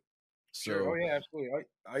business too. So, sure. Oh yeah, absolutely.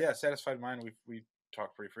 Oh yeah, Satisfied Mind. We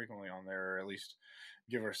talk pretty frequently on there, or at least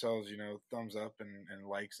give ourselves, thumbs up and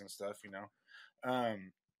likes and stuff.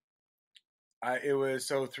 It was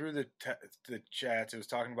so through the chats. It was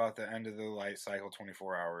talking about the end of the light cycle,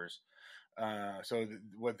 24 hours.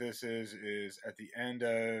 What this is at the end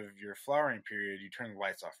of your flowering period, you turn the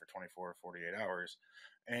lights off for 24 or 48 hours,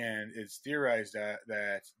 and it's theorized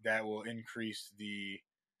that will increase the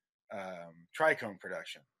trichome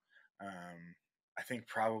production. I think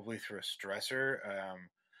probably through a stressor,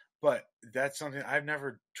 but that's something I've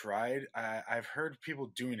never tried. I've heard people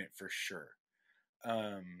doing it for sure,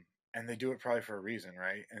 and they do it probably for a reason,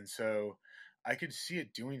 right? And so I could see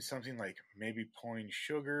it doing something like maybe pulling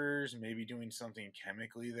sugars, maybe doing something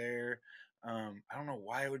chemically there. I don't know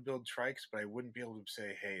why it would build trikes, but I wouldn't be able to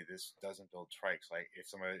say, "Hey, this doesn't build trikes." Like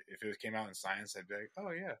if it came out in science, I'd be like, "Oh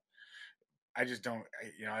yeah." I just don't,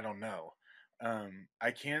 I don't know.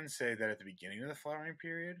 I can say that at the beginning of the flowering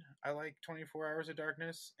period, I like 24 hours of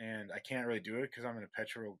darkness, and I can't really do it because I'm in a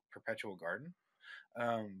perpetual garden.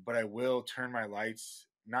 But I will turn my lights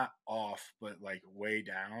not off, but like way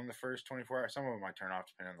down the first 24 hours. Some of them I turn off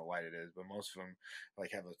depending on the light it is, but most of them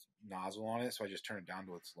like have a nozzle on it, so I just turn it down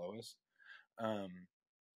to its lowest.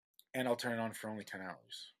 And I'll turn it on for only 10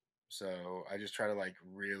 hours. So I just try to like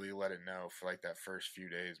really let it know for like that first few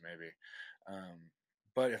days maybe.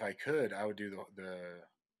 But if I could, I would do the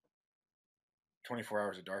 24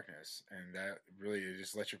 hours of darkness, and that really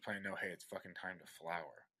just lets your plant know, hey, it's fucking time to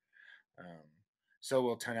flower. So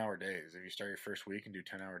will 10-hour days. If you start your first week and do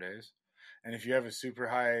 10-hour days, and if you have a super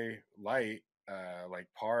high light, like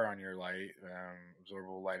PAR on your light,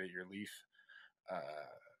 absorbable light at your leaf,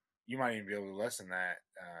 you might even be able to lessen that,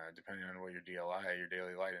 depending on what your DLI, your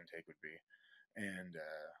daily light intake, would be. And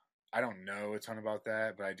I don't know a ton about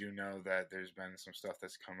that, but I do know that there's been some stuff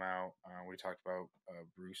that's come out. We talked about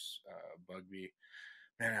Bruce Bugbee.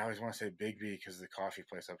 Man, I always want to say Big B because of the coffee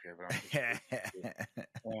place up here, but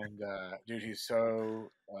and dude, he's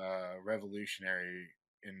so revolutionary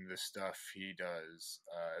in the stuff he does,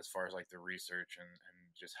 as far as like the research and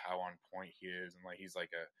just how on point he is, and like he's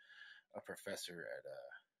like a professor at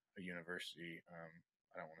a university.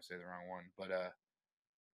 I don't want to say the wrong one, but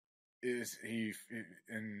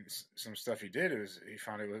in some stuff he did, he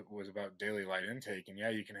found it was about daily light intake, and yeah,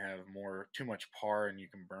 you can have too much PAR and you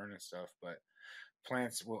can burn and stuff, but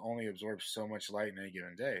plants will only absorb so much light in any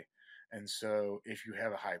given day. And so if you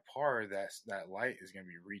have a high PAR, that light is going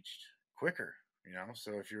to be reached quicker,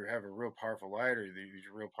 so if you have a real powerful light or these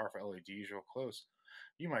real powerful LEDs real close,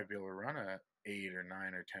 you might be able to run a 8 or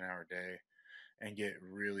 9 or 10-hour day and get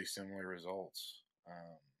really similar results.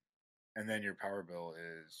 And then your power bill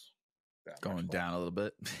is going down a little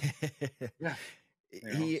bit. Yeah.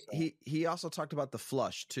 He also talked about the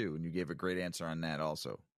flush too, and you gave a great answer on that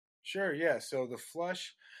also. Sure, yeah. So the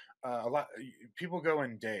flush, a lot people go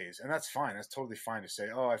in days, and that's fine. That's totally fine to say,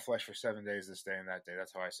 oh, I flush for 7 days this day and that day.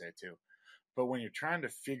 That's how I say it too. But when you're trying to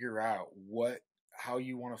figure out how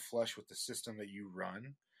you want to flush with the system that you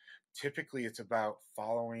run, typically it's about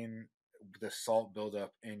following the salt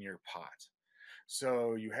buildup in your pot.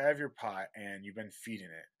 So you have your pot and you've been feeding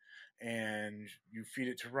it, and you feed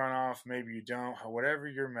it to runoff. Maybe you don't. Whatever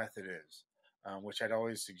your method is, which I'd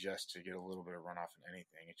always suggest to get a little bit of runoff in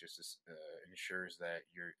anything. It just ensures that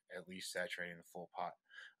you're at least saturating the full pot.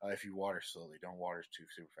 If you water slowly, don't water too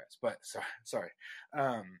super fast. But sorry.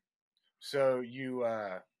 So you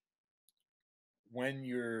when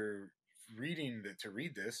you're to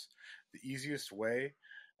read this, the easiest way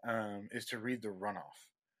is to read the runoff.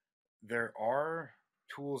 There are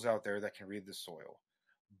tools out there that can read the soil,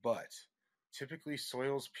 but typically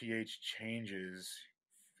soil's pH changes.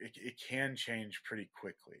 It can change pretty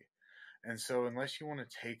quickly. And so unless you want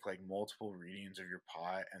to take like multiple readings of your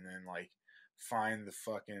pot and then like find the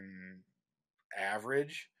fucking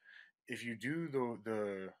average, if you do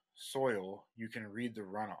the soil, you can read the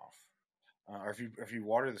runoff. Or if you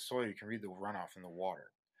water the soil, you can read the runoff in the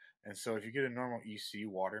water. And so if you get a normal EC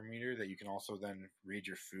water meter that you can also then read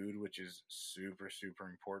your food, which is super, super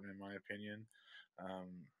important in my opinion.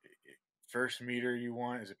 First meter you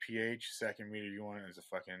want is a pH. Second meter you want is a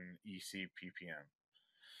fucking EC ppm.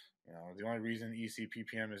 You know, the only reason EC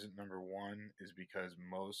ppm isn't number one is because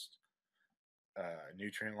most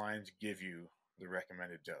nutrient lines give you the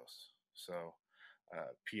recommended dose. So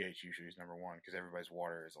pH usually is number one because everybody's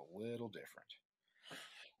water is a little different.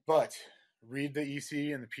 But read the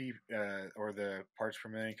EC and the P or the parts per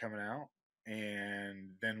million coming out, and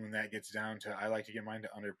then when that gets down to, I like to get mine to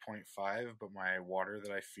under 0.5, but my water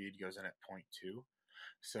that I feed goes in at 0.2,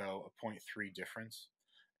 so a 0.3 difference,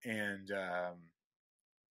 and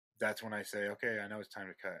that's when I say, okay, I know it's time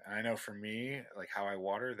to cut. And I know for me, like how I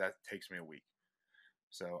water, that takes me a week,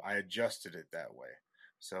 so I adjusted it that way.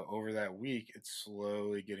 So over that week, it's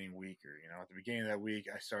slowly getting weaker. You know, at the beginning of that week,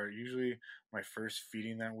 I started usually my first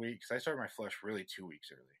feeding that week, because I start my flush really 2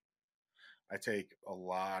 weeks early. I take a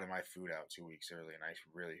lot of my food out 2 weeks early, and I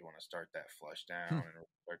really want to start that flush down and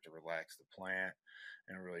start to relax the plant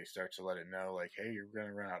and really start to let it know, like, hey, you're going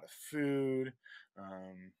to run out of food,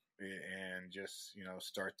 and just, you know,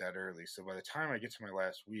 start that early. So by the time I get to my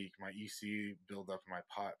last week, my EC buildup in my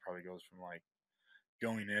pot probably goes from like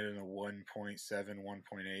going in a 1.7,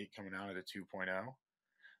 1.8, coming out at a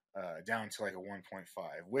 2.0, down to like a 1.5,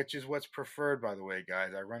 which is what's preferred, by the way,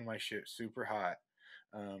 guys. I run my shit super hot.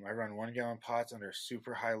 I run 1 gallon pots under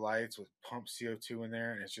super high lights with pumped CO2 in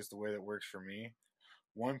there, and it's just the way that works for me.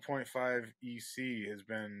 1.5 EC has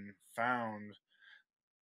been found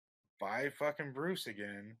by fucking Bruce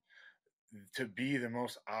again to be the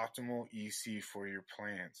most optimal EC for your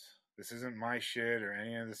plants. This isn't my shit or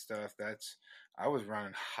any of the stuff. I was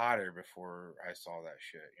running hotter before I saw that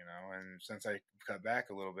shit, you know. And since I cut back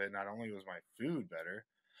a little bit, not only was my food better,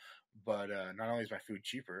 but not only is my food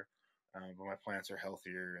cheaper, but my plants are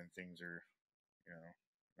healthier and things are, you know,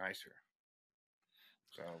 nicer.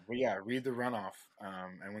 So, but yeah, read the runoff,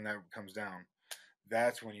 and when that comes down,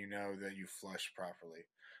 that's when you know that you flushed properly.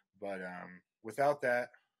 But without that,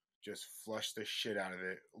 just flush the shit out of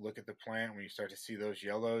it. Look at the plant. When you start to see those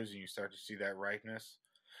yellows and you start to see that ripeness,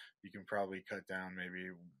 you can probably cut down,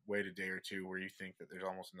 maybe wait a day or two where you think that there's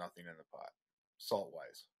almost nothing in the pot,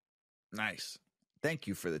 salt-wise. Nice. Thank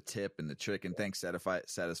you for the tip and the trick, and thanks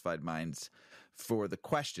Satisfied Minds for the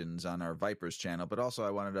questions on our Vipers channel. But also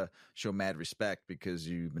I wanted to show mad respect because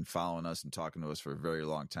you've been following us and talking to us for a very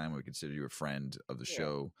long time. We consider you a friend of the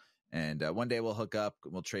show. And one day we'll hook up.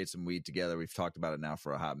 We'll trade some weed together. We've talked about it now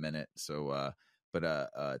for a hot minute. So,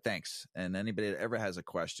 thanks. And anybody that ever has a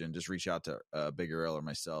question, just reach out to Big Earl or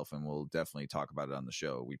myself, and we'll definitely talk about it on the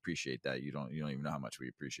show. We appreciate that. You don't even know how much we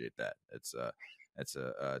appreciate that.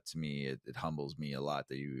 To me, it humbles me a lot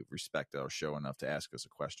that you respect our show enough to ask us a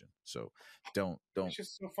question. So don't. It's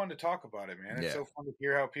just so fun to talk about it, man. It's so fun to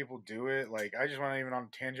hear how people do it. Like, I just want to even on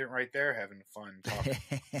a tangent right there, having fun talking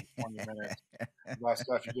 20 minutes about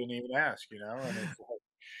stuff you didn't even ask, you know. And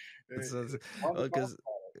it's like,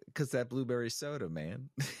 because that blueberry soda, man.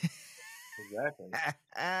 Exactly.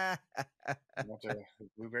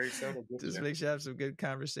 Blueberry soda just makes you have some good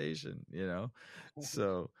conversation, you know.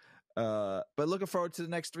 So. But looking forward to the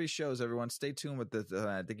next 3 shows, everyone. Stay tuned with this.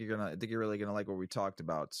 I think you're really gonna like what we talked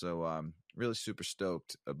about. So really super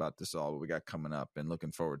stoked about this all what we got coming up, and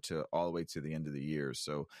looking forward to all the way to the end of the year.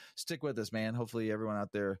 So stick with us, man. Hopefully everyone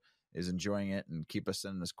out there is enjoying it, and keep us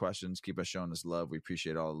sending us questions, keep us showing us love. We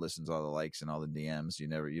appreciate all the listens, all the likes, and all the DMs. You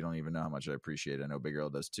don't even know how much I appreciate it. I know Big Earl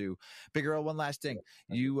does too. Big Earl, one last thing.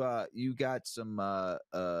 You got some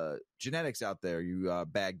genetics out there. You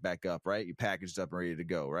bagged back up, right? You packaged up and ready to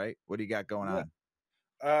go, right? What do you got going on?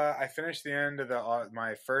 I finished the end of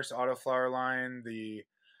my first Autoflower line.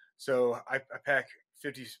 So I pack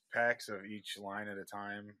 50 packs of each line at a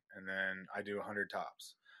time, and then I do 100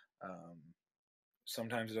 tops.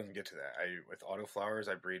 Sometimes it doesn't get to that. With Autoflowers,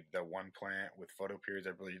 I breed the one plant. With photo periods,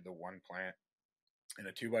 I breed the one plant. In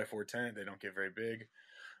a 2x4 tent, they don't get very big.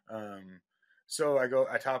 So I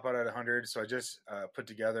top out at 100. So I just put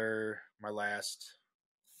together my last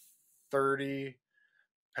 30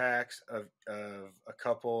 packs of a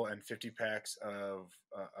couple and 50 packs of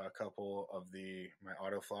a couple of my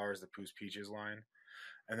Autoflowers, the Poos Peaches line.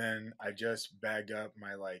 And then I just bagged up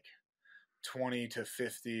my 20 to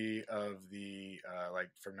 50 of the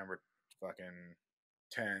from number fucking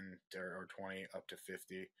 10 or 20 up to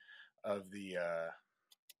 50 of the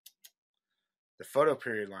photo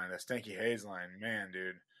period line, the Stanky Haze line. Man,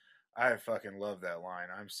 dude, I fucking love that line.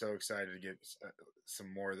 I'm so excited to get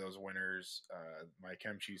some more of those winners. My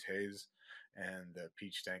Chem Cheese Haze and the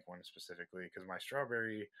Peach Stank one specifically, because my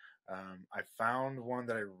strawberry, I found one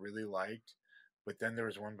that I really liked, but then there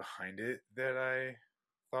was one behind it that I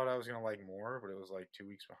thought I was gonna like more, but it was 2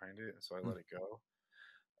 weeks behind it, and so I let it go.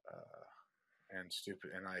 And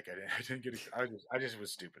stupid, and I didn't get it. I just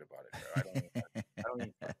was stupid about it, bro. I don't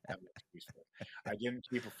even have an excuse for it. I didn't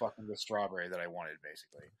keep the strawberry that I wanted,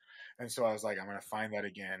 basically. And so I was like, I'm gonna find that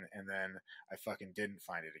again, and then I fucking didn't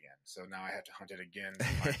find it again. So now I have to hunt it again.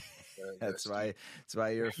 That's why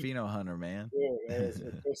you're a pheno hunter, man. Yeah,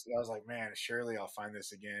 I was like, man, surely I'll find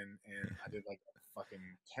this again. And I did a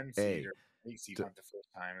fucking 10 seed or 8 seed hunt the first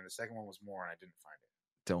time, and the second one was more, and I didn't find it.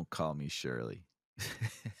 Don't call me Shirley.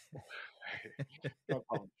 Don't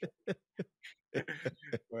call me Shirley.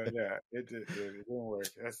 But yeah, it didn't work.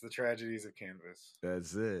 That's the tragedies of cannabis.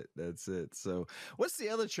 That's it. So what's the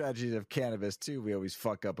other tragedy of cannabis too we always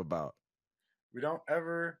fuck up about? We don't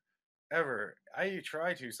ever I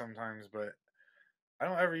try to sometimes, but I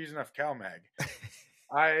don't ever use enough CalMag.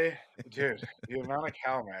 Dude, the amount of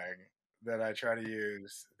CalMag that I try to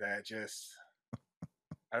use, that just,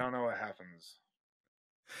 I don't know what happens.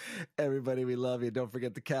 Everybody, we love you. Don't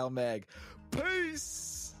forget the CalMag.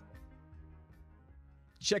 Peace!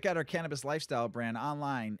 Check out our cannabis lifestyle brand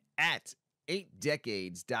online at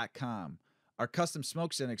 8decades.com. Our custom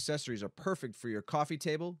smokes and accessories are perfect for your coffee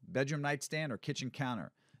table, bedroom nightstand, or kitchen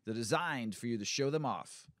counter. They're designed for you to show them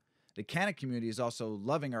off. The Canna community is also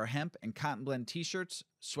loving our hemp and cotton blend t-shirts,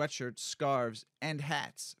 sweatshirts, scarves, and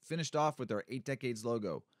hats, finished off with our 8 Decades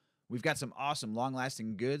logo. We've got some awesome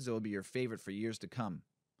long-lasting goods that will be your favorite for years to come.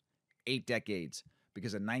 8 Decades,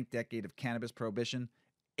 because a 9th decade of cannabis prohibition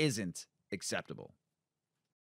isn't acceptable.